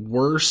 What's the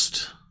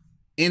worst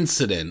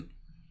incident?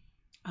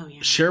 Oh,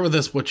 yeah. Share with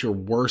us what your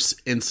worst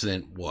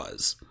incident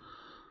was.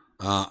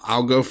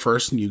 I'll go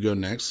first and you go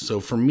next. So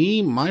for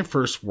me, my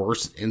first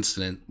worst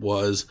incident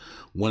was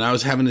when I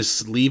was having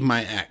to leave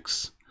my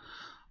ex.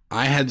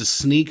 I had to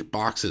sneak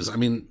boxes. I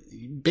mean,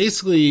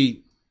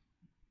 basically,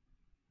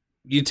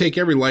 you take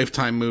every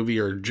Lifetime movie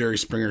or Jerry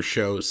Springer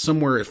show,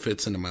 somewhere it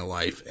fits into my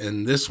life.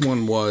 And this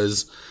one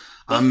was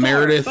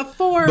Meredith.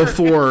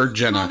 Before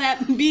Jenna. Call that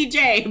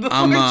BJ.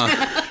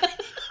 Jenna.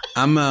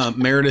 I'm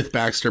Meredith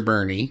Baxter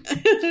Burney,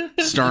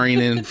 starring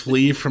in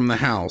Flee from the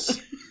House.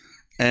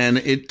 And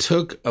it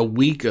took a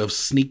week of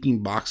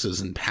sneaking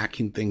boxes and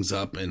packing things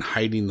up and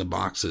hiding the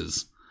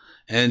boxes.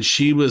 And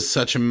she was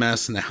such a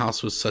mess and the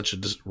house was such a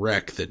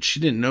wreck that she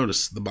didn't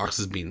notice the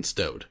boxes being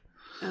stowed.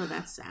 Oh,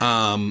 that's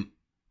sad.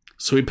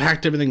 So we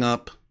packed everything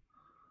up.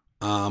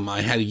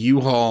 I had a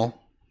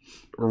U-Haul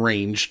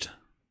arranged,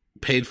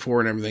 paid for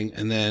and everything.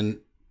 And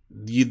then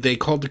they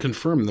called to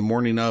confirm the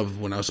morning of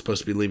when I was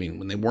supposed to be leaving,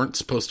 when they weren't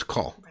supposed to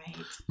call. Right.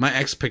 My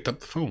ex picked up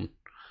the phone.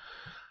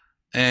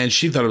 And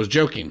she thought I was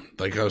joking.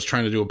 Like I was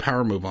trying to do a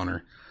power move on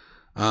her.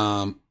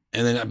 And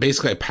then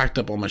basically I packed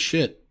up all my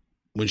shit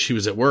when she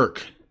was at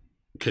work.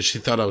 Because she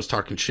thought I was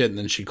talking shit, and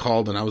then she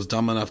called, and I was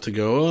dumb enough to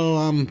go, oh,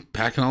 I'm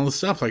packing all this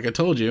stuff like I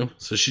told you.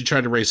 So she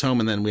tried to race home,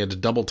 and then we had to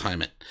double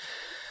time it.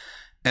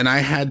 And I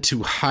had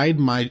to hide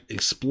my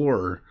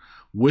Explorer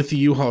with the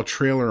U-Haul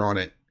trailer on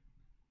it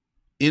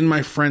in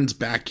my friend's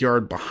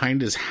backyard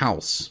behind his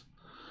house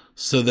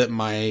so that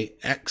my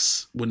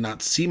ex would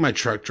not see my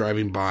truck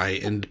driving by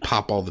and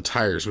pop all the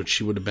tires, which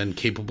she would have been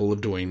capable of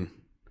doing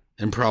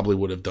and probably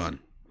would have done.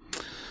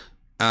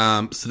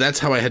 So that's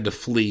how I had to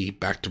flee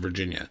back to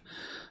Virginia.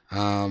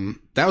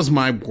 That was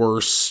my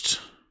worst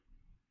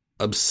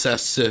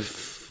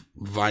obsessive,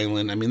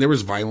 violent. I mean, there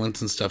was violence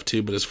and stuff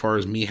too, but as far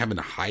as me having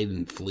to hide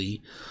and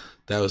flee,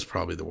 that was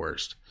probably the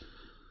worst.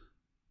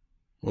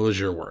 What was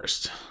your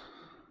worst?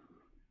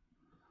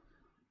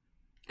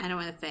 I don't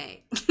want to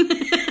say.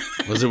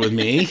 Was it with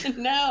me?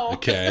 No.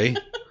 Okay.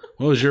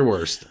 What was your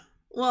worst?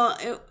 Well,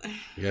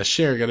 You gotta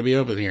share. Gotta be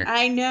open here.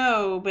 I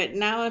know, but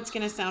now it's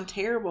going to sound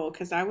terrible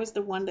because I was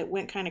the one that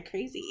went kind of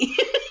crazy.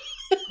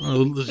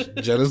 Oh,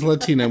 Jenna's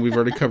Latina. We've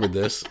already covered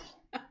this.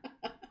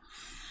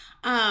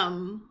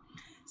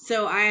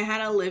 So I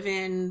had a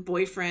live-in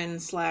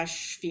boyfriend /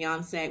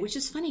 fiance, which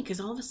is funny because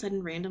all of a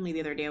sudden, randomly the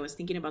other day, I was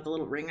thinking about the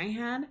little ring I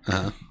had,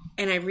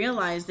 and I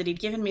realized that he'd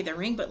given me the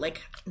ring, but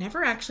like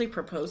never actually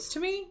proposed to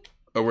me.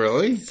 Oh,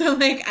 really? So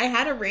like I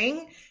had a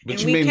ring,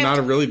 but you may not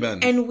have really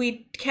been. And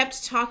we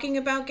kept talking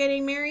about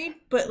getting married,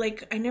 but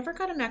like I never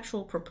got an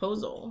actual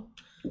proposal.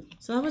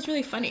 So that was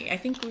really funny. I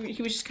think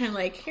he was just kind of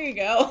like, here you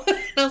go. And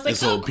I was like,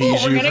 this oh, cool,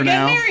 we're going to get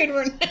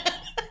married.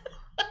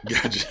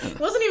 Gotcha. It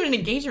wasn't even an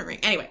engagement ring.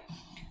 Anyway.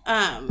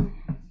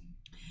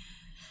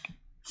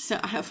 So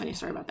I have a funny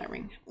story about that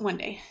ring one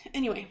day.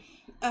 Anyway.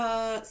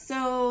 I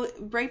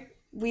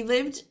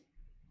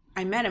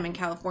met him in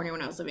California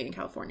when I was living in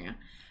California.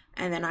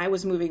 And then I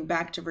was moving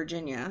back to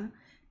Virginia.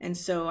 And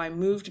so I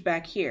moved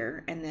back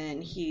here, and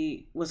then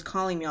he was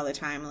calling me all the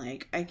time,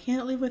 like, I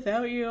can't live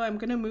without you. I'm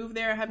going to move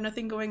there. I have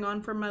nothing going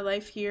on for my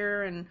life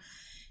here. And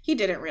he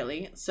didn't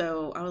really.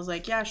 So I was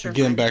like, yeah, sure.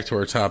 Getting back to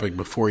our topic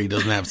before he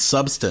doesn't have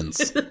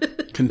substance.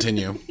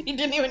 Continue. He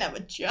didn't even have a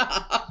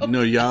job.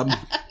 No job?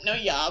 No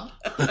job.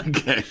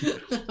 Okay.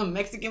 A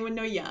Mexican with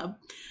no job.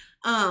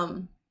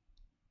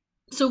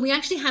 So we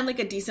actually had like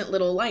a decent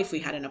little life. We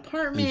had an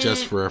apartment. And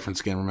just for reference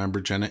again,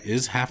 remember Jenna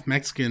is half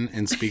Mexican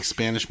and speaks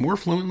Spanish more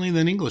fluently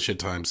than English at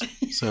times.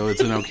 So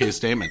it's an okay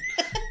statement.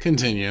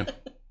 Continue.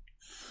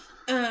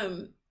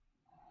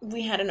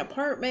 We had an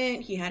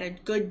apartment. He had a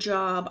good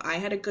job. I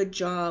had a good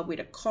job. We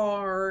had a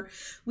car.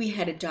 We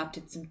had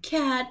adopted some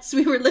cats.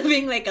 We were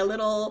living like a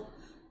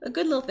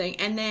good little thing.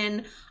 And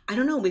then, I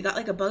don't know, we got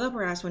like a bug up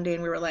our ass one day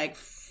and we were like,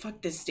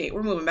 fuck this state.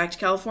 We're moving back to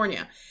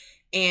California.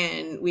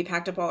 And we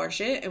packed up all our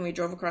shit and we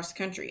drove across the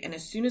country. And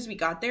as soon as we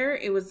got there,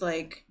 it was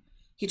like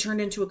he turned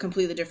into a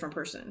completely different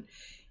person.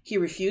 He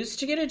refused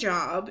to get a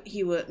job.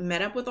 He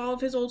met up with all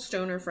of his old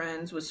stoner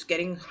friends, was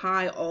getting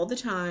high all the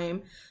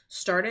time,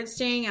 started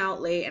staying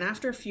out late. And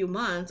after a few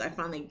months, I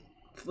finally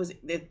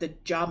the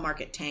job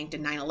market tanked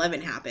and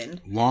 9/11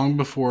 happened. Long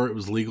before it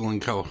was legal in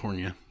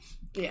California.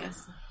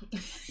 Yes.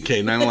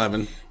 Okay,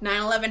 9/11.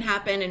 9/11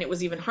 happened and it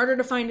was even harder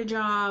to find a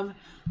job.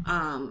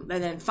 And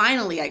then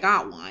finally I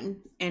got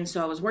one. And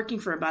so I was working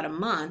for about a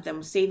month and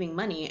was saving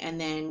money.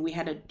 And then we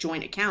had a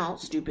joint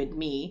account, stupid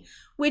me,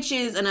 which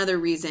is another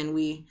reason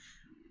we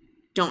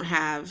don't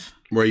have.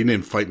 Well, you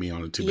didn't fight me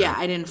on it too bad. Yeah,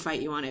 I didn't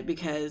fight you on it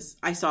because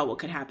I saw what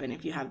could happen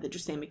if you have the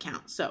same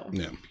account. So,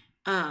 yeah.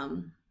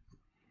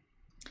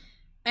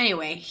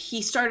 Anyway,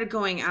 he started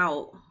going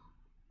out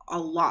a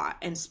lot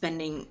and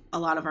spending a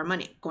lot of our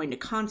money, going to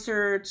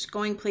concerts,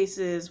 going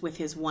places with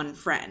his one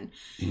friend.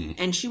 Mm-hmm.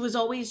 And she was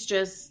always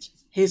just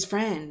his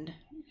friend.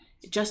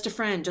 Just a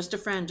friend, just a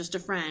friend, just a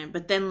friend.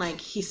 But then, like,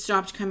 he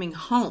stopped coming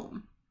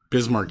home.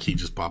 Bismarck Key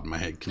just popped in my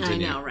head.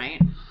 Continue. I know,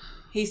 right?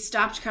 He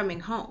stopped coming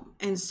home.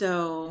 And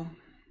so,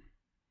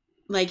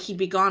 like, he'd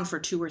be gone for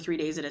 2 or 3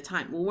 days at a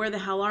time. Well, where the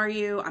hell are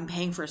you? I'm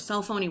paying for a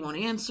cell phone. He won't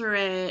answer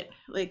it.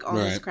 Like, all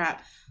this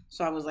crap.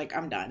 So I was like,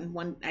 I'm done.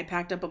 I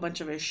packed up a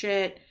bunch of his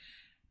shit.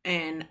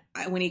 And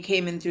when he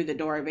came in through the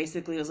door, I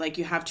basically was like,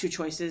 you have 2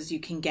 choices. You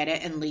can get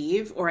it and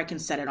leave, or I can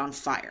set it on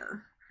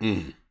fire.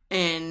 Mm.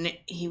 And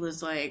he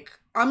was like,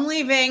 I'm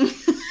leaving.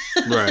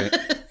 Right.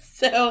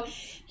 So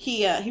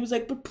he was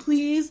like, but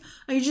please,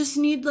 I just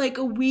need like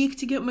a week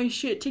to get my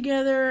shit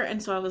together.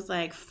 And so I was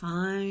like,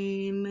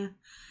 fine.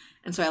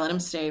 And so I let him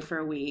stay for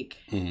a week.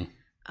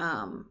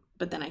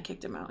 But then I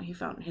kicked him out.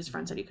 His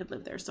friend said he could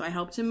live there. So I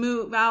helped him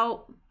move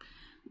out,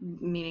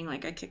 meaning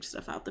like I kicked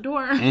stuff out the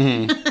door.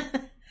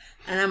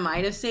 And I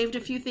might have saved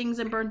a few things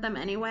and burnt them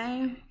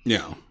anyway.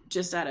 Yeah.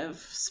 Just out of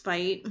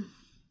spite.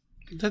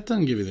 That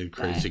doesn't give you the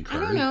crazy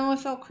card. I don't know. It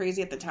felt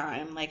crazy at the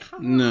time. Like,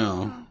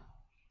 no.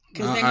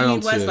 Because then he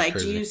was like,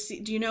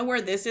 do you know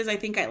where this is? I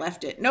think I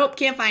left it. Nope,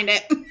 can't find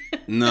it.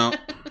 No.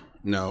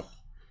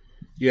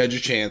 You had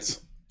your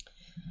chance.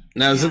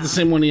 Now, is it the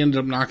same one he ended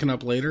up knocking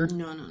up later?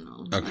 No.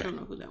 Okay. I don't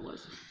know who that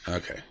was.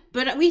 Okay.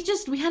 But we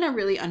had a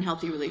really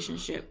unhealthy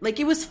relationship. Like,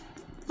 it was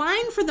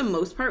fine for the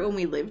most part when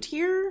we lived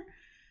here,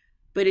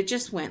 but it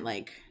just went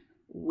like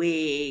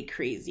way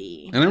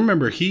crazy. And I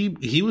remember he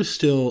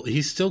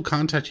still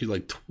contacted you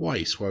like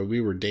twice while we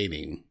were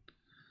dating.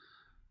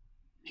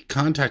 He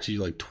contacted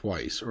you like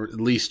twice, or at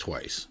least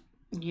twice.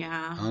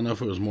 Yeah. I don't know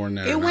if it was more than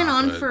that. It went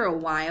on for a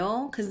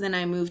while because then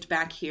I moved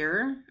back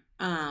here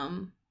at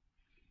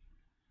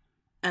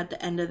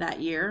the end of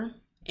that year,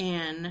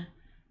 and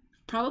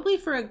probably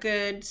for a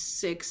good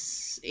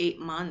 6-8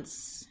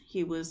 months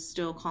he was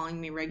still calling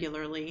me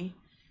regularly.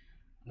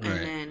 Right.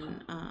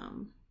 And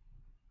then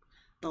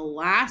the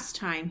last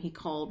time he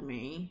called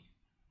me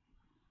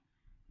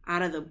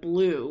out of the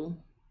blue,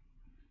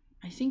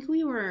 I think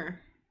we were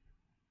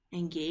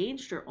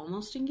engaged or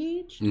almost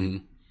engaged.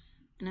 And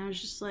I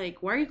was just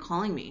like, why are you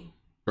calling me?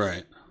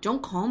 Right.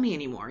 Don't call me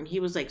anymore. And he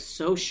was like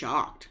so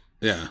shocked.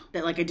 Yeah.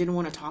 That like I didn't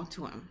want to talk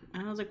to him.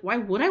 And I was like, why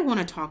would I want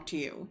to talk to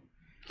you?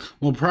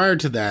 Well, prior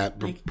to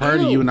that, like, prior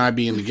to you and I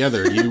being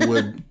together, you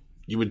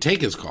would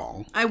take his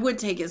call. I would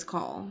take his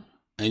call.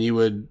 And you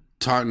would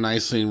talk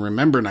nicely and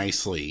remember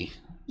nicely.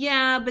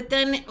 Yeah, but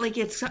then like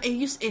it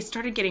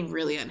started getting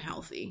really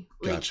unhealthy.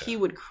 Like gotcha. He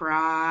would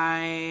cry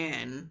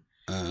and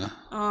it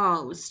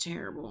was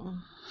terrible.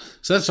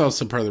 So that's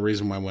also part of the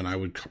reason why when I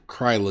would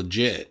cry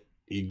legit,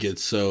 you'd get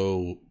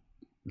so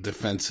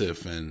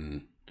defensive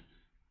and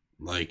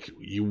like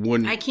you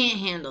wouldn't. I can't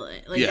handle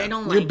it. Like I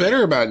don't like. You're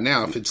better about it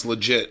now if it's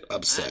legit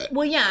upset.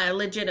 Well, yeah,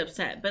 legit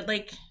upset, but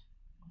like.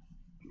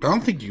 I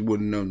don't think you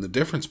would have known the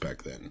difference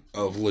back then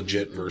of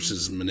legit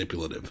versus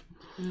manipulative.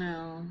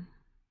 No.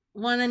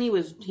 Well, and then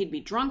he'd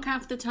be drunk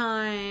half the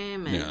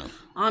time, and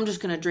I'm just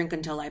gonna drink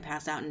until I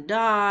pass out and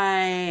die,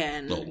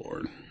 and oh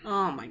Lord,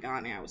 oh my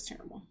God, yeah, it was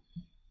terrible.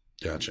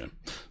 Gotcha.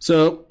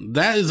 So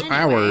that is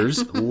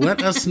ours.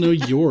 Let us know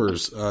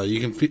yours. You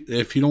can,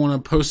 if you don't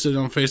want to post it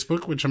on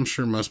Facebook, which I'm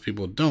sure most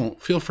people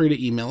don't, feel free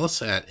to email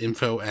us at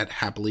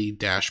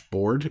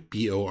info@happily-bored,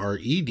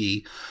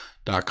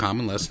 BORED.com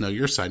and let us know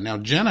your side. Now,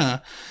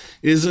 Jenna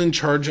is in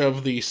charge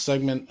of the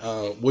segment,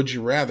 Would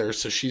You Rather?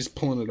 So she's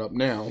pulling it up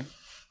now.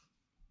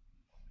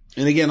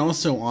 And again,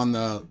 also on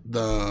the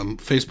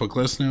Facebook,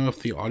 let us know if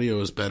the audio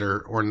is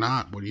better or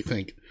not. What do you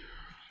think?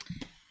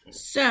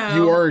 So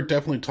you are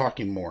definitely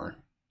talking more.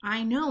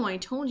 I know. I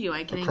told you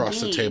I can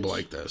across engage. The table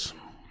like this.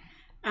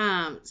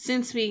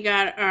 Since we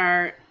got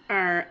our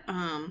I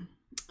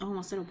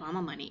almost said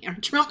Obama money, our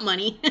Trump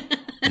money.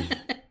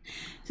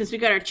 Since we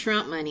got our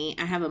Trump money,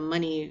 I have a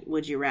money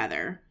would you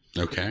rather.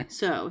 Okay.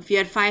 So if you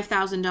had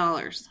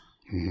 $5,000,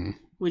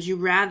 would you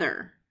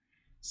rather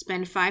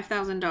spend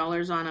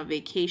 $5,000 on a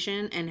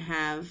vacation and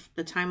have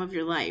the time of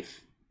your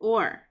life,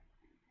 or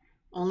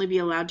only be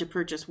allowed to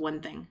purchase one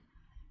thing?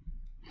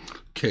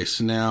 Okay,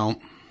 so now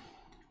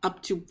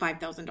up to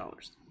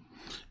 $5,000.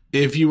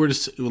 If you were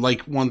to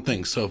like one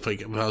thing, so if I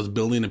was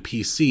building a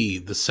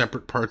PC, the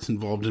separate parts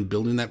involved in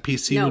building that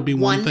PC would be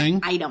one thing.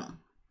 Item,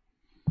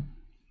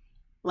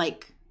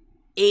 like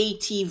a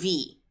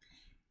TV,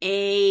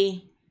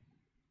 a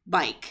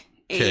bike,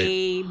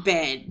 a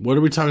bed. What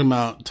are we talking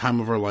about? Time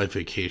of our life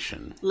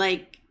vacation.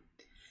 Like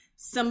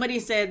somebody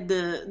said,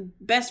 the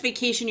best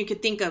vacation you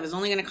could think of is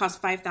only going to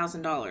cost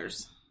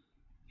 $5,000.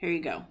 Here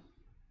you go.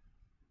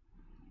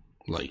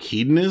 Like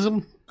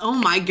hedonism? Oh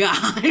my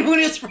God. What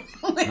is wrong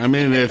with I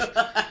mean, if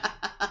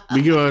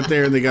we go out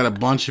there and they got a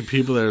bunch of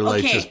people that are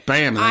like just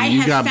bam, and then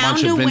you got a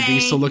bunch of Vin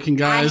Diesel looking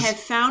guys. I have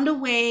found a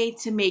way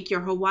to make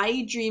your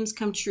Hawaii dreams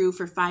come true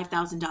for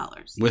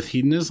 $5,000. With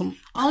hedonism?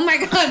 Oh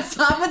my God,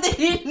 stop with the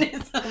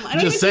hedonism. I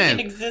don't even think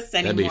it exists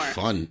anymore. That'd be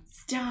fun.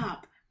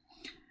 Stop.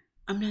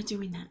 I'm not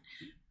doing that.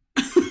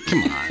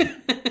 Come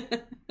on.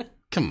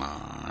 Come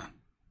on.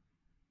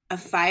 A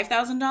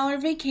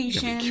 $5,000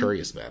 vacation. I'd be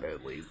curious about it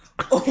at least.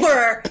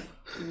 Or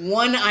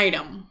one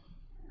item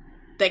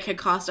that could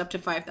cost up to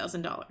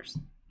 $5,000.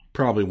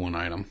 Probably one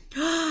item.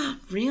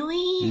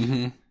 Really?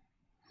 Mm-hmm.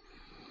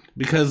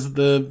 Because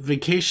the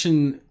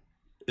vacation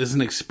is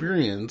an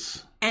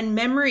experience. And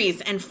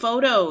memories and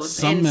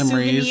photos and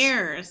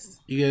souvenirs.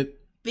 You get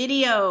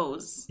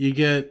videos. You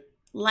get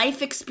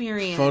life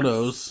experience.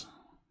 Photos.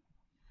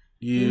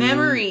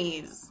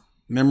 Memories.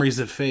 Memories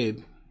that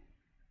fade.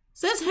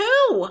 Says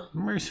who?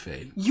 Memories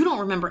fade. You don't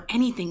remember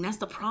anything. That's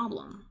the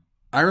problem.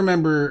 I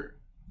remember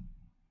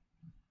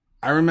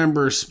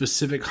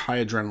specific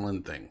high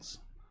adrenaline things.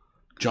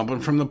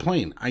 Jumping from the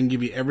plane. I can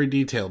give you every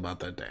detail about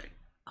that day.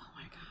 Oh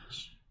my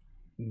gosh.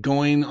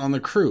 Going on the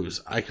cruise.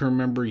 I can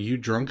remember you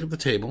drunk at the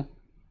table.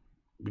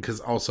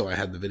 Because also I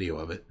had the video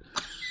of it.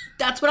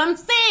 That's what I'm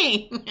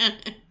saying.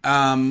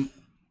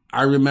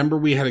 I remember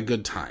we had a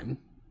good time.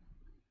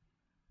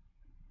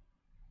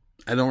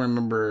 I don't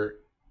remember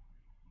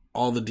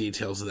all the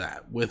details of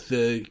that. With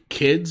the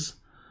kids,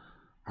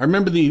 I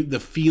remember the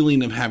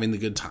feeling of having the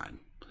good time.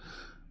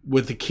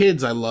 With the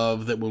kids, I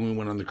love that when we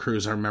went on the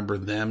cruise, I remember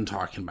them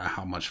talking about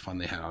how much fun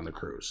they had on the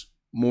cruise.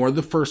 More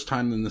the first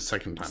time than the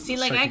second time. See,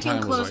 like I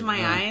can close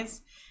my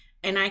eyes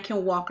and I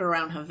can walk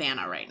around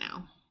Havana right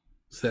now.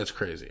 So that's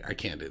crazy. I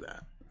can't do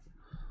that.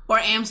 Or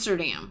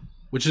Amsterdam.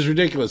 Which is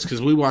ridiculous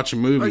because we watch a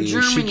movie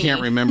and she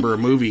can't remember a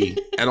movie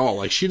at all.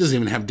 Like she doesn't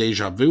even have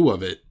deja vu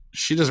of it.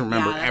 She doesn't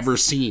remember ever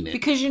seeing it.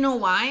 Because you know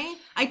why?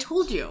 I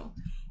told you.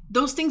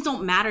 Those things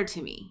don't matter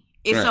to me.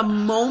 It's a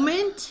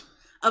moment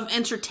of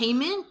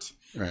entertainment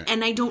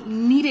and I don't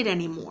need it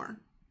anymore.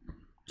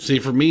 See,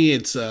 for me,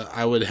 it's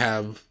I would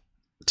have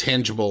a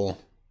tangible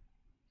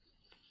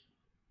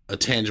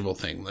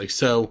thing. Like,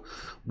 so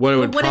what I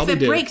would probably do... What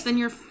if it breaks? Then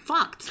you're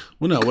fucked.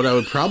 Well, no, what I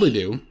would probably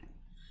do...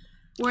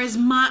 Whereas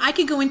I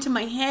could go into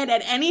my head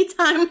at any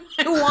time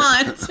I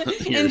want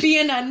and be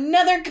in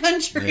another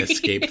country. An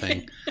escape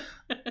thing.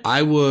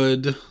 I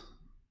would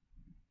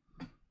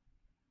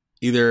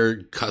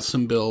either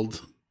custom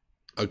build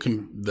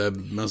the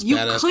most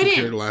badass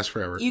computer to last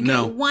forever. You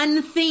get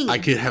one thing. I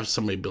could have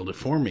somebody build it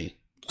for me.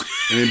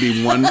 And it'd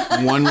be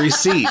one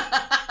receipt.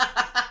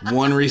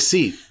 One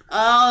receipt.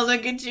 Oh,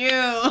 look at you.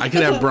 I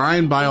could have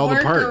Brian buy all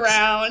the parts.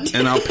 Around.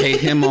 And I'll pay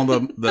him all the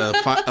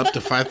up to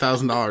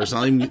 $5,000.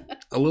 I'll even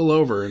a little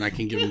over and I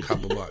can give him a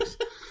couple bucks.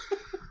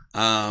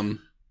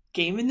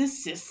 Game in the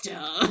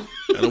system.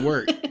 That'll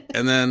work.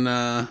 And then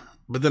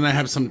but then I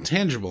have some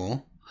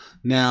tangible.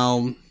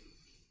 Now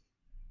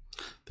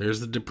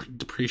there's the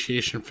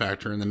depreciation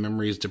factor, and the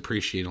memories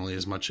depreciate only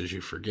as much as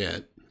you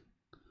forget.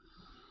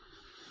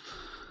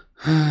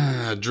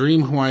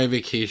 Dream Hawaii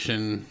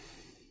vacation.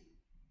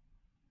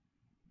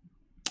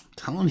 I'm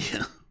telling you,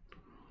 a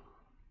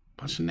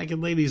bunch of naked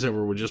ladies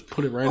over would just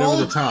put it right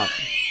over the top.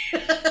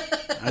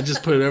 I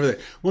just put it over there.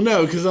 Well,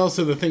 no, because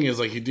also the thing is,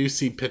 like, you do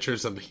see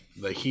pictures of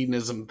the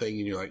hedonism thing,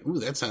 and you're like, ooh,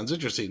 that sounds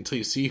interesting, until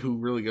you see who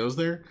really goes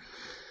there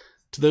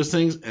to those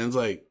things, and it's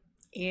like,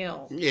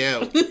 ew.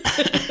 Ew.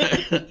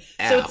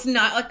 So it's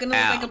not like gonna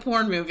look like a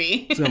porn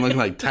movie. It's gonna look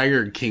like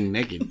Tiger King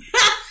naked.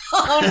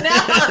 Oh no,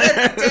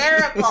 that's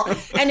terrible.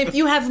 And if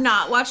you have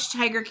not watched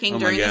Tiger King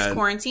during this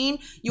quarantine,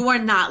 you are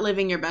not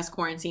living your best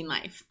quarantine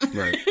life.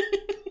 Right.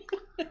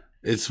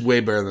 It's way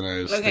better than I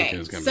was thinking it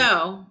was going to be.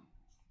 So,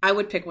 I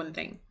would pick one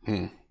thing.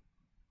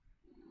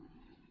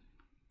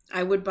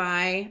 I would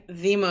buy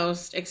the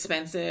most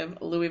expensive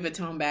Louis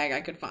Vuitton bag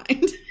I could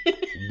find.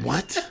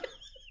 What?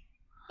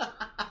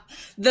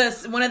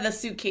 One of the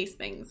suitcase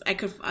things. I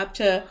could up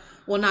to...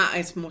 Well, not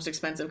as most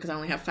expensive because I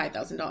only have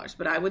 $5,000,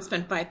 but I would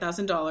spend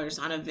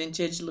 $5,000 on a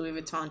vintage Louis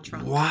Vuitton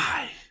trunk.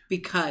 Why?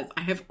 Because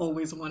I have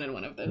always wanted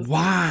one of those.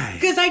 Why?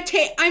 Because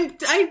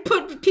I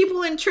put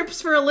people in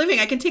trips for a living.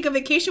 I can take a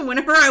vacation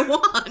whenever I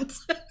want.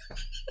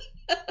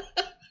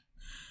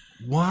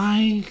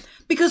 Why?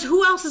 Because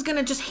who else is going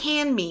to just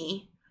hand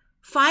me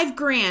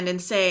 $5,000 and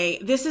say,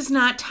 this is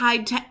not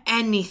tied to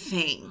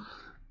anything?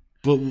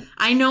 But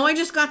I know I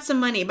just got some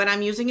money, but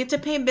I'm using it to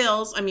pay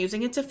bills. I'm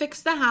using it to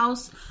fix the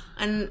house.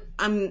 And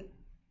I'm...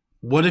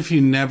 What if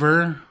you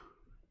never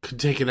could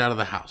take it out of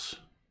the house?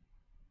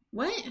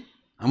 What?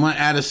 I'm going to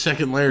add a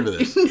second layer to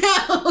this.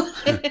 No.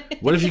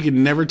 What if you could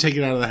never take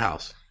it out of the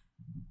house?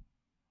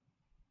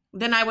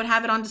 Then I would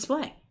have it on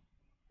display.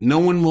 No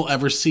one will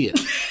ever see it.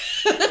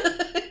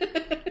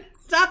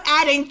 Stop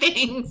adding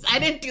things. I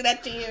didn't do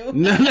that to you.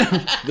 No.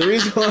 The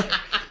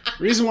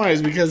reason why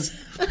is because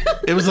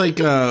it was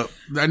like, I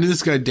knew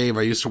this guy, Dave,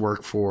 I used to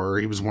work for.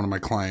 He was one of my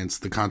clients,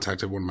 the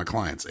contact of one of my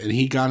clients. And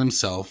he got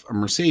himself a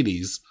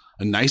Mercedes,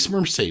 a nice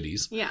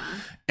Mercedes. Yeah.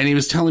 And he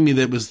was telling me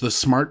that it was the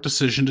smart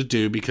decision to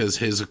do because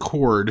his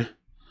Accord,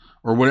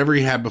 or whatever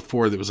he had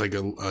before that was like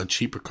a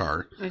cheaper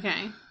car.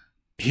 Okay.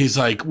 He's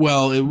like,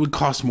 well, it would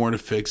cost more to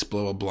fix,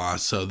 blah, blah, blah.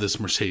 So this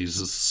Mercedes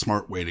is a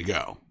smart way to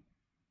go.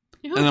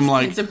 And I'm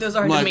like, those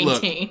are to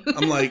maintain.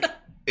 Look, I'm like,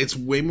 it's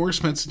way more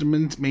expensive to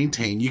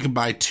maintain. You can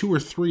buy 2 or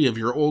 3 of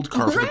your old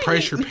car for the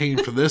price you're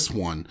paying for this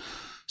one.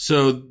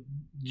 So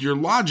your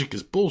logic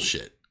is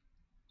bullshit.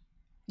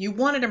 You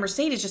wanted a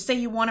Mercedes, just say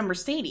you want a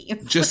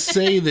Mercedes. Just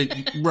say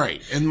that,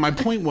 right. And my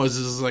point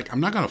is like,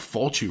 I'm not going to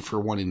fault you for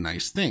wanting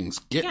nice things.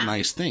 Get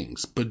nice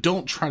things. But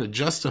don't try to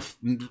justify,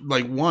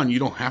 like, 1, you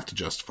don't have to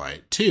justify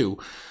it. 2,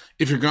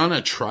 if you're going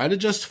to try to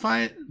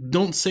justify it,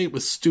 don't say it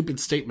with stupid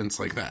statements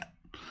like that.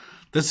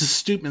 That's a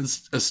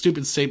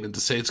stupid statement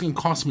to say it's going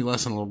to cost me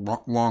less in the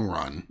long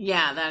run.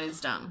 Yeah, that is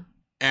dumb.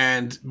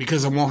 And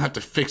because I won't have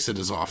to fix it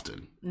as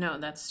often. No,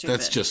 that's stupid.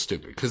 That's just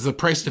stupid. Because the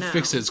price to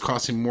fix it is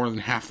costing more than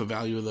half the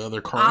value of the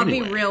other car anyway.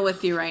 I'll be real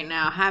with you right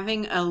now.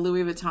 Having a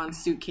Louis Vuitton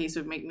suitcase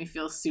would make me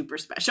feel super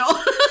special.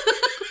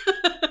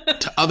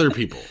 To other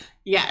people.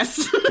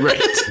 Yes.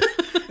 Right.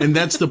 And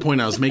that's the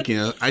point I was making.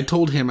 I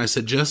told him, I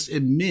said, just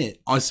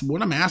admit. I said,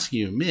 what I'm asking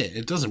you to admit,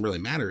 it doesn't really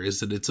matter, is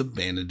that it's a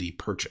vanity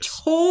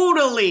purchase.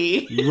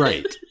 Totally.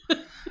 Right.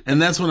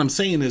 And that's what I'm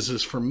saying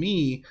is for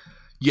me,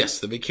 yes,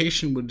 the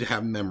vacation would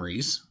have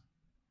memories.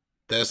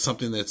 That's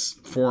something that's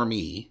for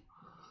me.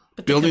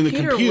 But building the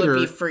computer would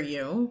be for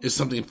you. is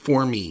something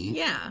for me.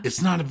 Yeah.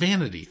 It's not a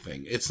vanity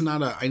thing. It's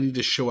not a I need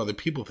to show other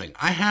people thing.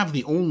 I have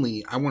the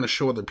only I want to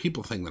show other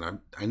people thing that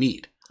I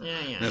need. Yeah.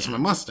 And that's my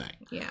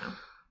Mustang. Yeah.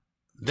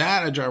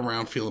 That I drive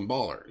around feeling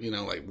baller. You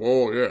know, like,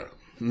 whoa, yeah.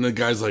 And the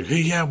guy's like, hey,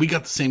 yeah, we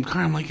got the same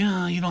car. I'm like,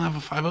 oh, you don't have a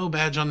 5.0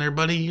 badge on there,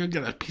 buddy. You're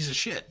got a piece of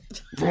shit.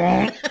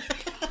 And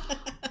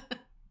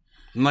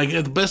like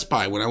at the Best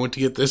Buy, when I went to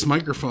get this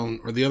microphone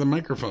or the other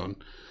microphone,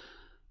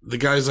 the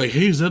guy's like,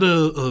 hey, is that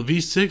a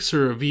V6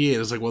 or a V8? I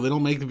was like, well, they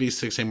don't make the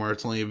V6 anymore.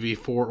 It's only a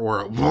V4 or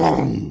a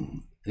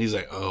boom. And he's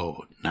like,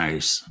 oh,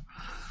 nice.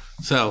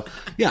 So,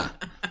 yeah,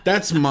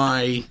 that's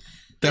my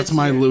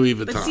Louis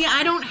Vuitton. But see,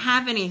 I don't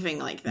have anything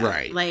like that.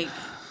 Right. Like,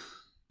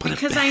 but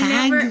because I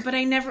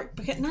never,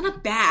 not a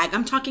bag.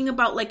 I'm talking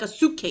about like a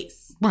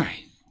suitcase.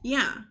 Right.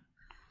 Yeah.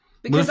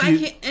 Because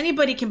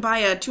anybody can buy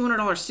a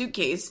 $200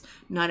 suitcase.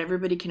 Not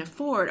everybody can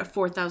afford a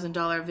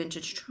 $4,000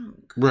 vintage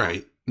trunk.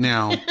 Right.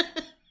 Now,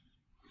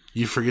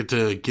 you forget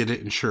to get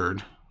it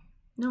insured.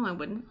 No, I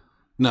wouldn't.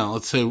 No,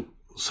 let's say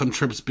some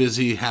trip's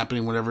busy,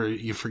 happening, whatever,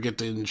 you forget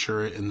to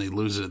insure it and they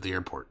lose it at the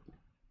airport.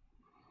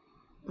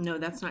 No,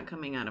 that's not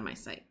coming out of my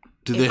sight.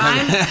 If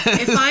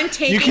I'm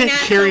taking you can't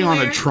that carry on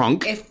a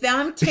trunk. If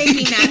I'm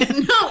taking that,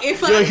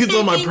 it's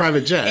on my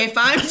private jet. If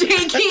I'm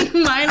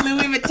taking my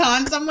Louis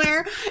Vuitton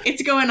somewhere,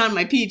 it's going on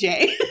my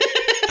PJ.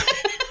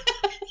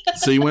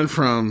 So you went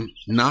from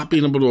not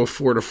being able to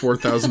afford a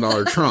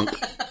 $4,000 trunk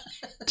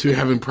to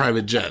having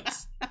private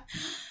jets.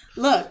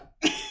 Look,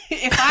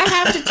 if I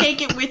have to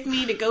take it with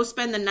me to go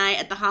spend the night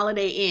at the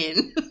Holiday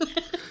Inn,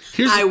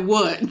 I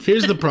would.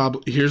 Here's the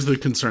problem. Here's the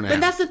concern I have.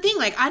 But that's the thing.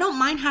 Like, I don't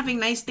mind having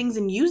nice things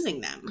and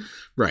using them.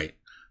 Right.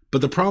 But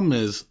the problem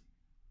is,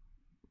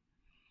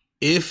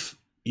 if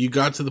you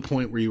got to the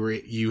point where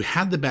you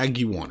had the bag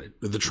you wanted,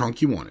 or the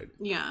trunk you wanted.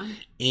 Yeah.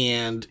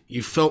 And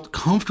you felt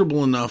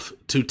comfortable enough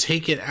to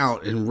take it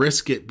out and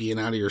risk it being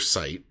out of your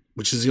sight,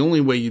 which is the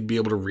only way you'd be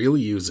able to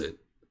really use it,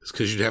 is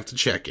because you'd have to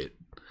check it.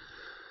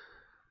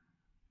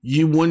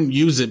 You wouldn't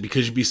use it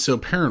because you'd be so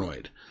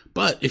paranoid.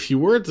 But if you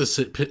were at the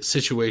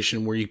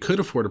situation where you could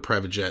afford a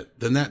private jet,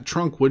 then that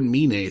trunk wouldn't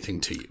mean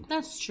anything to you.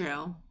 That's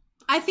true.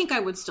 I think I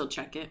would still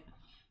check it.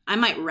 I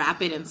might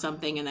wrap it in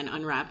something and then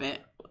unwrap it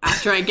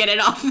after I get it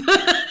off.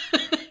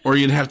 Or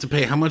you'd have to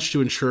pay how much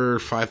to insure a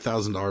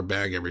 $5,000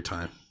 bag every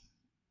time?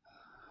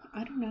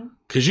 I don't know.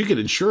 Because you could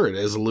insure it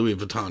as a Louis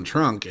Vuitton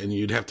trunk, and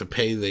you'd have to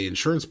pay the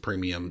insurance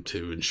premium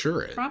to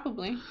insure it.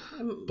 Probably.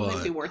 It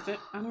might be worth it.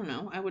 I don't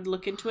know. I would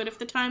look into it if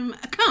the time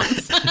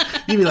comes.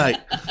 You'd be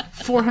like,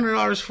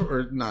 $400 for,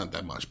 or not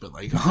that much, but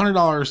like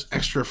 $100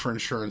 extra for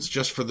insurance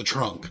just for the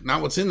trunk.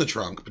 Not what's in the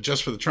trunk, but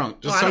just for the trunk.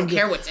 Just I don't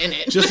care what's in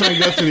it. Just so I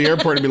can go through the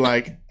airport and be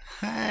like,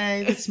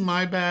 hey, that's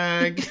my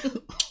bag.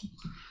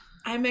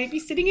 I might be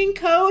sitting in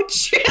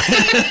coach.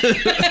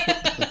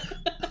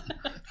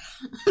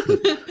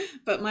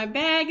 But my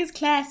bag is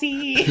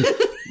classy.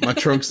 My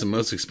trunk's the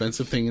most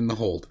expensive thing in the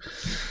hold.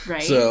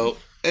 Right. So,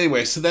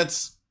 anyway, so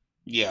that's,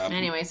 yeah.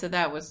 Anyway, so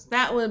that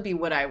would be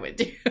what I would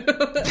do.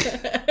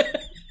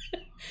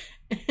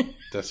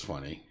 That's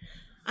funny.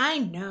 I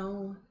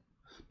know.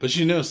 But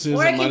you know, as soon as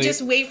or the I money, could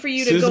just wait for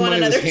you to go on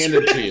another was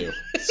handed trip. to you.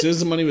 As soon as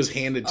the money was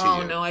handed to you.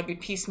 Oh, no, I'd be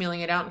piecemealing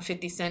it out in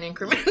 50-cent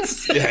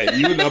increments. Yeah,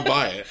 you would not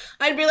buy it.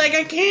 I'd be like,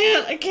 I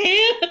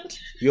can't.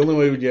 The only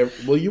way would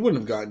you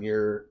wouldn't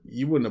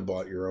have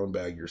bought your own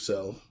bag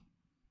yourself.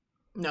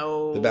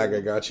 No. The bag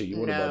I got you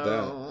wouldn't have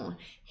bought that.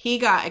 He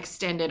got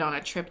extended on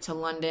a trip to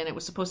London. It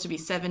was supposed to be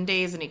 7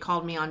 days, and he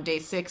called me on day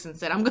 6 and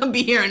said, I'm going to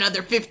be here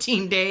another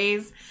 15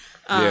 days.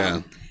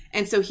 Yeah.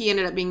 And so he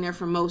ended up being there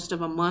for most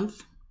of a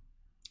month.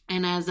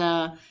 And as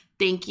a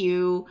thank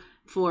you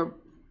for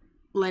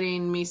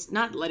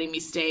not letting me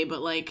stay,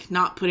 but like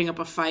not putting up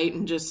a fight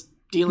and just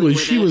dealing with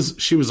it.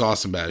 She was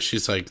awesome about it.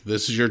 She's like,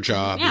 this is your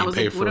job. Yeah, you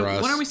pay like, for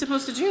us. What are we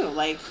supposed to do?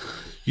 Like,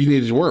 you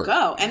needed to work.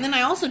 Go. And then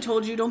I also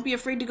told you, don't be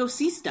afraid to go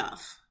see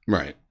stuff.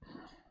 Right.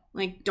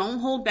 Like, don't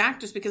hold back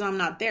just because I'm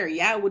not there.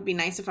 Yeah, it would be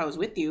nice if I was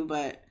with you,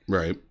 but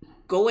right.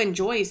 Go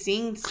enjoy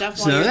seeing stuff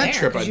while you're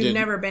there. Because you've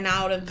never been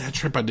out of... That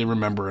trip I did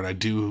remember, and I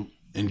do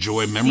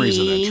enjoy memories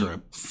of that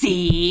trip.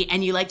 See?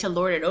 And you like to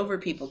lord it over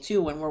people,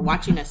 too. When we're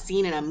watching a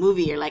scene in a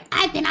movie, you're like,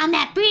 I've been on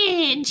that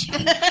bridge.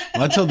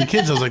 Well, I told the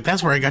kids, I was like,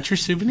 that's where I got your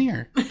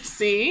souvenir.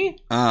 See?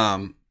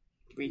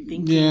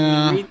 Rethinking.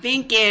 Yeah.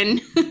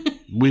 Rethinking.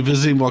 We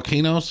visiting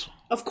volcanoes?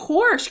 Of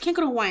course. You can't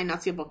go to Hawaii and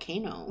not see a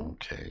volcano.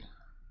 Okay.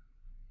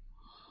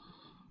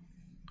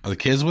 Are the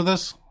kids with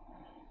us?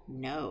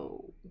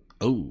 No.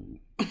 Oh.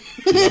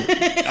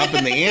 Up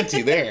in the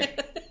ante there.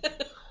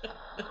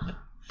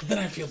 But then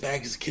I feel bad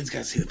because the kids got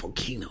to see the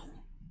volcano.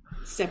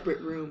 Separate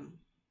room.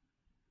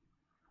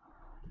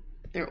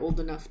 They're old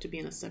enough to be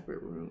in a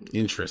separate room.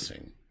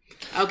 Interesting.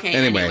 Okay.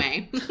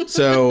 Anyway.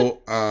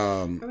 So,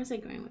 where was I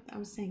going with that? I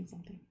was saying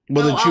something.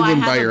 Well, then she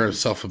wouldn't buy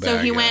yourself a bag. So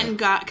he went and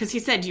got, because he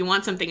said, "Do you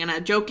want something?" And I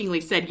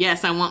jokingly said,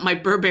 "Yes, I want my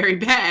Burberry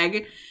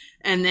bag."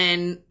 And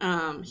then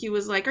he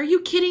was like, "Are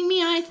you kidding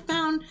me? I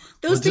found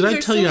those things." Did I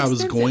tell you I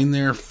was going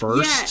there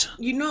first?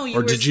 Yeah,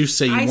 or did you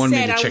say you wanted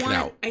me to check it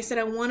out? I said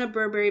I want a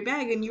Burberry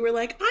bag, and you were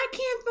like, "I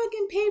can't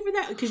fucking pay for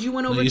that," because you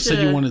went over. You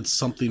said you wanted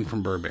something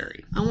from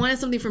Burberry. I wanted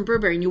something from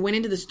Burberry, and you went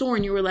into the store,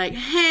 and you were like,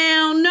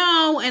 "Hell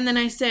no!" And then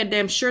I said,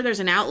 "I'm sure there's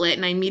an outlet,"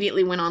 and I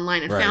immediately went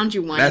online and found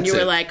you one. And you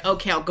were like,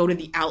 "Okay, I'll go to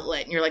the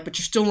outlet," and you're like, "But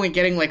you're still only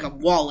getting like a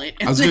wallet."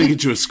 And I was going to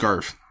get you a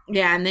scarf.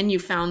 Yeah, and then you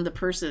found the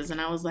purses,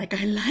 and I was like,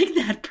 "I like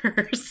that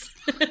purse."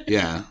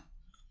 Yeah.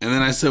 And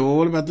then I said, "Well,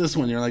 what about this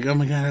one?" You're like, "Oh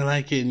my God, I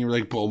like it." And you were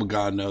like, "Oh my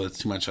God, no, that's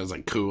too much." I was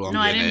like, "Cool, I'm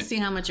getting it." No, I didn't see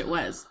how much it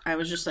was. I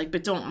was just like,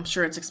 "But don't, I'm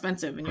sure it's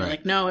expensive." And you're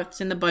like, "No,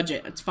 it's in the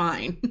budget. It's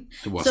fine."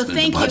 It wasn't so in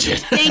the budget.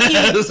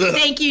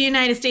 Thank you,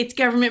 United States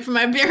government, for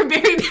my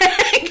Burberry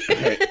bag.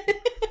 Right.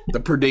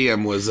 The per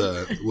diem was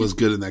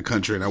good in that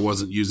country, and I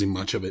wasn't using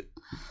much of it.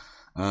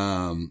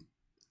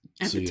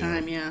 At the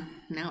time, yeah.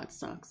 Now it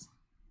sucks.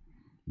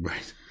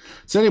 Right.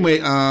 So anyway,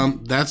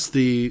 that's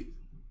the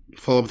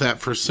follow up that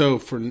for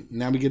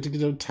now we get to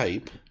go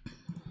type.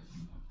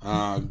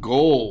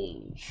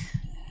 Goals.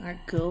 Our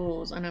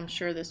goals, and I'm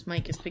sure this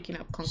mic is picking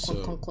up clunk,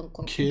 clunk, clunk, clunk,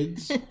 clunk.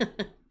 Kids.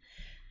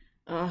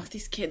 Oh,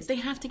 these kids, they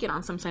have to get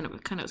on some kind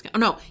of oh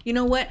no, you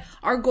know what?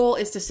 Our goal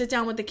is to sit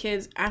down with the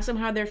kids, ask them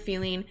how they're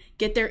feeling,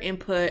 get their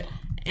input,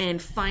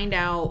 and find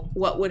out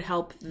what would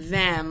help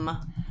them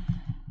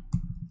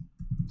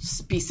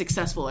be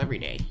successful every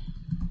day.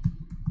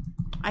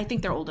 I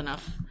think they're old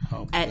enough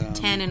at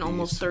 10 and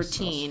almost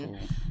 13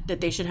 that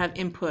they should have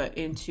input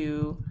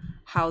into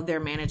how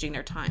they're managing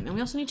their time. And we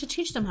also need to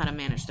teach them how to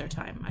manage their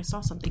time. I saw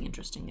something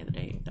interesting the other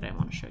day that I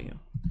want to show you.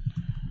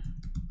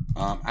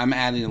 I'm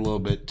adding a little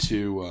bit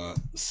to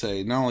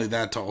say not only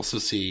that, to also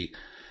see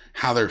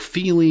how they're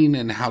feeling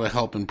and how to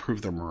help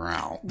improve their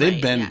morale.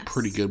 They've been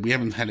pretty good. We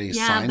haven't had any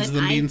signs of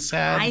them being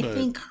sad. I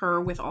think her,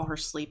 with all her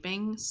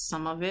sleeping,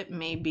 some of it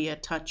may be a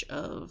touch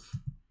of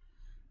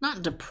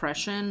not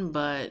depression,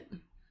 but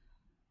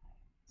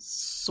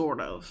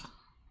sort of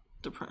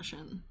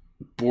depression.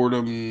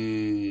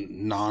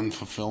 Boredom,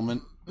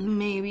 non-fulfillment.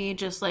 Maybe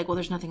just like, well,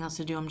 there's nothing else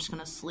to do. I'm just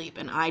going to sleep.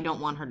 And I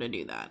don't want her to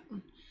do that.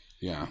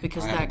 Yeah,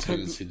 because I that have a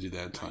tendency to do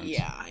that at times.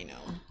 Yeah, I know.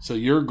 So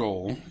your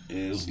goal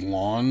is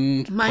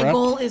lawn prep? My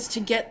goal is to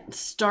get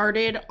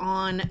started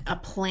on a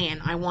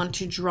plan. I want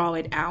to draw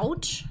it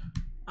out.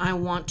 I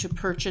want to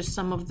purchase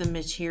some of the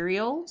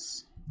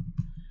materials.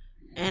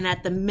 And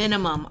at the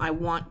minimum, I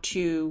want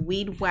to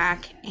weed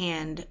whack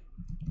and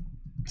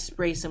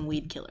spray some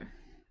weed killer.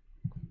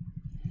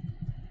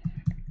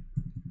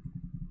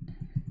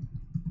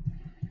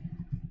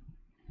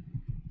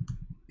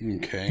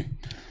 Okay.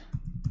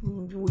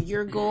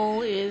 Your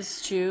goal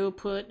is to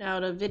put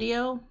out a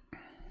video?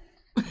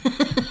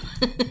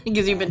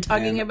 Because you've been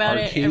talking about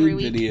it every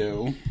week.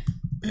 Video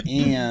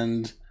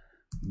and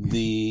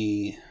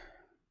the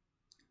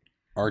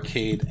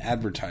arcade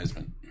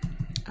advertisement.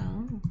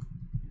 Oh.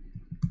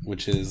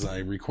 Which is, I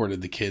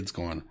recorded the kids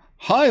going,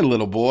 "Hi,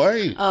 little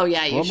boy." Oh,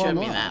 yeah, you showed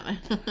me that.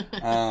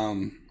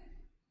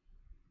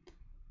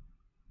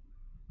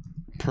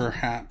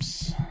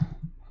 Perhaps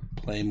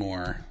play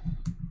more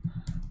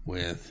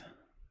with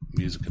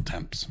music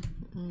attempts.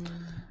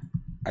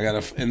 I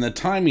gotta, in the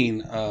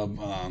timing of,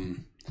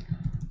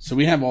 so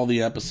we have all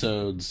the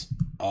episodes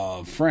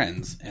of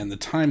Friends, and the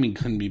timing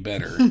couldn't be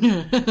better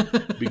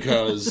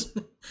because,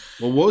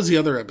 well, what was the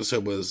other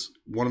episode? Was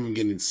one of them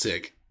getting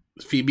sick,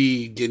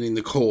 Phoebe getting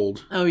the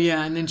cold. Oh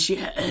yeah, and then she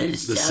had the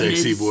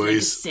sexy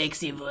voice,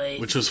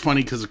 which was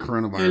funny because of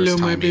coronavirus. Hello,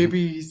 timing. My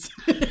babies.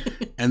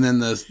 And then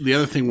the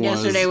other thing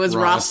was yesterday was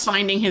Ross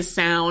finding his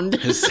sound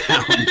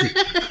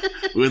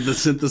with the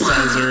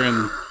synthesizer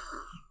and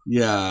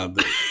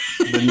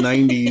the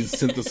 90s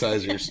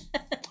synthesizers.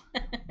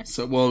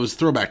 So, well, it was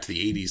throwback to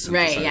the 80s synthesizers,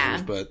 right,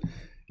 yeah. But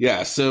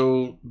yeah,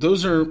 so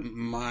those are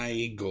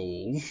my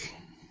goals.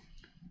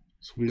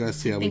 So we gotta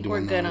see how we do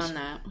on those. I think we're good on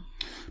that.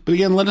 But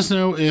again, let us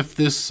know if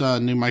this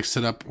new mic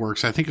setup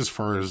works. I think as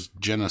far as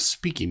Jenna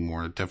speaking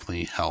more, it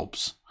definitely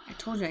helps. I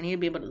told you I need to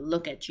be able to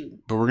look at you.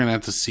 But we're gonna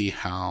have to see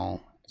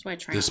how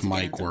this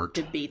mic worked.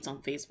 Debates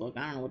on Facebook.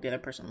 I don't know what the other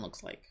person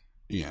looks like.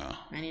 Yeah.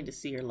 I need to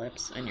see your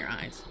lips and your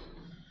eyes.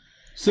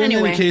 So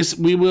anyway, in any case,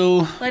 we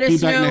will let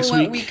us know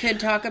what we could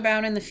talk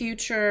about in the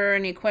future.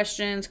 Any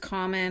questions,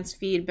 comments,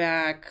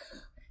 feedback,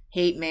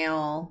 hate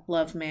mail,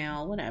 love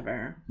mail,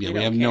 whatever. Yeah,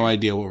 we have no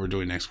idea what we're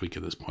doing next week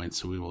at this point,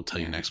 so we will tell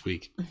you next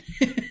week.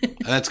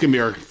 That's going to be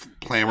our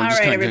plan. We're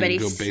just going to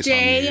go based on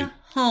stay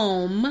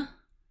home.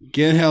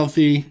 Get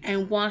healthy.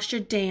 And wash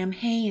your damn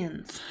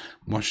hands.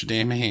 Wash your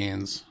damn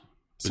hands.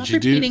 Stop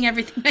repeating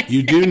everything I say.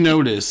 You do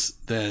notice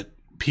that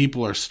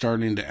people are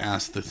starting to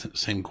ask the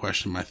same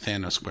question. My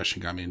Thanos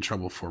question got me in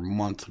trouble for a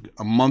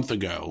month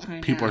ago.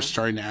 People are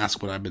starting to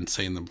ask what I've been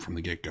saying them from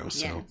the get-go.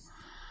 So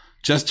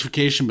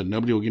justification, but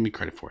nobody will give me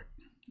credit for it.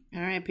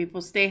 All right,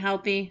 people, stay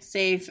healthy,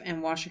 safe,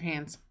 and wash your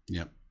hands.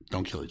 Yep.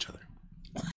 Don't kill each other.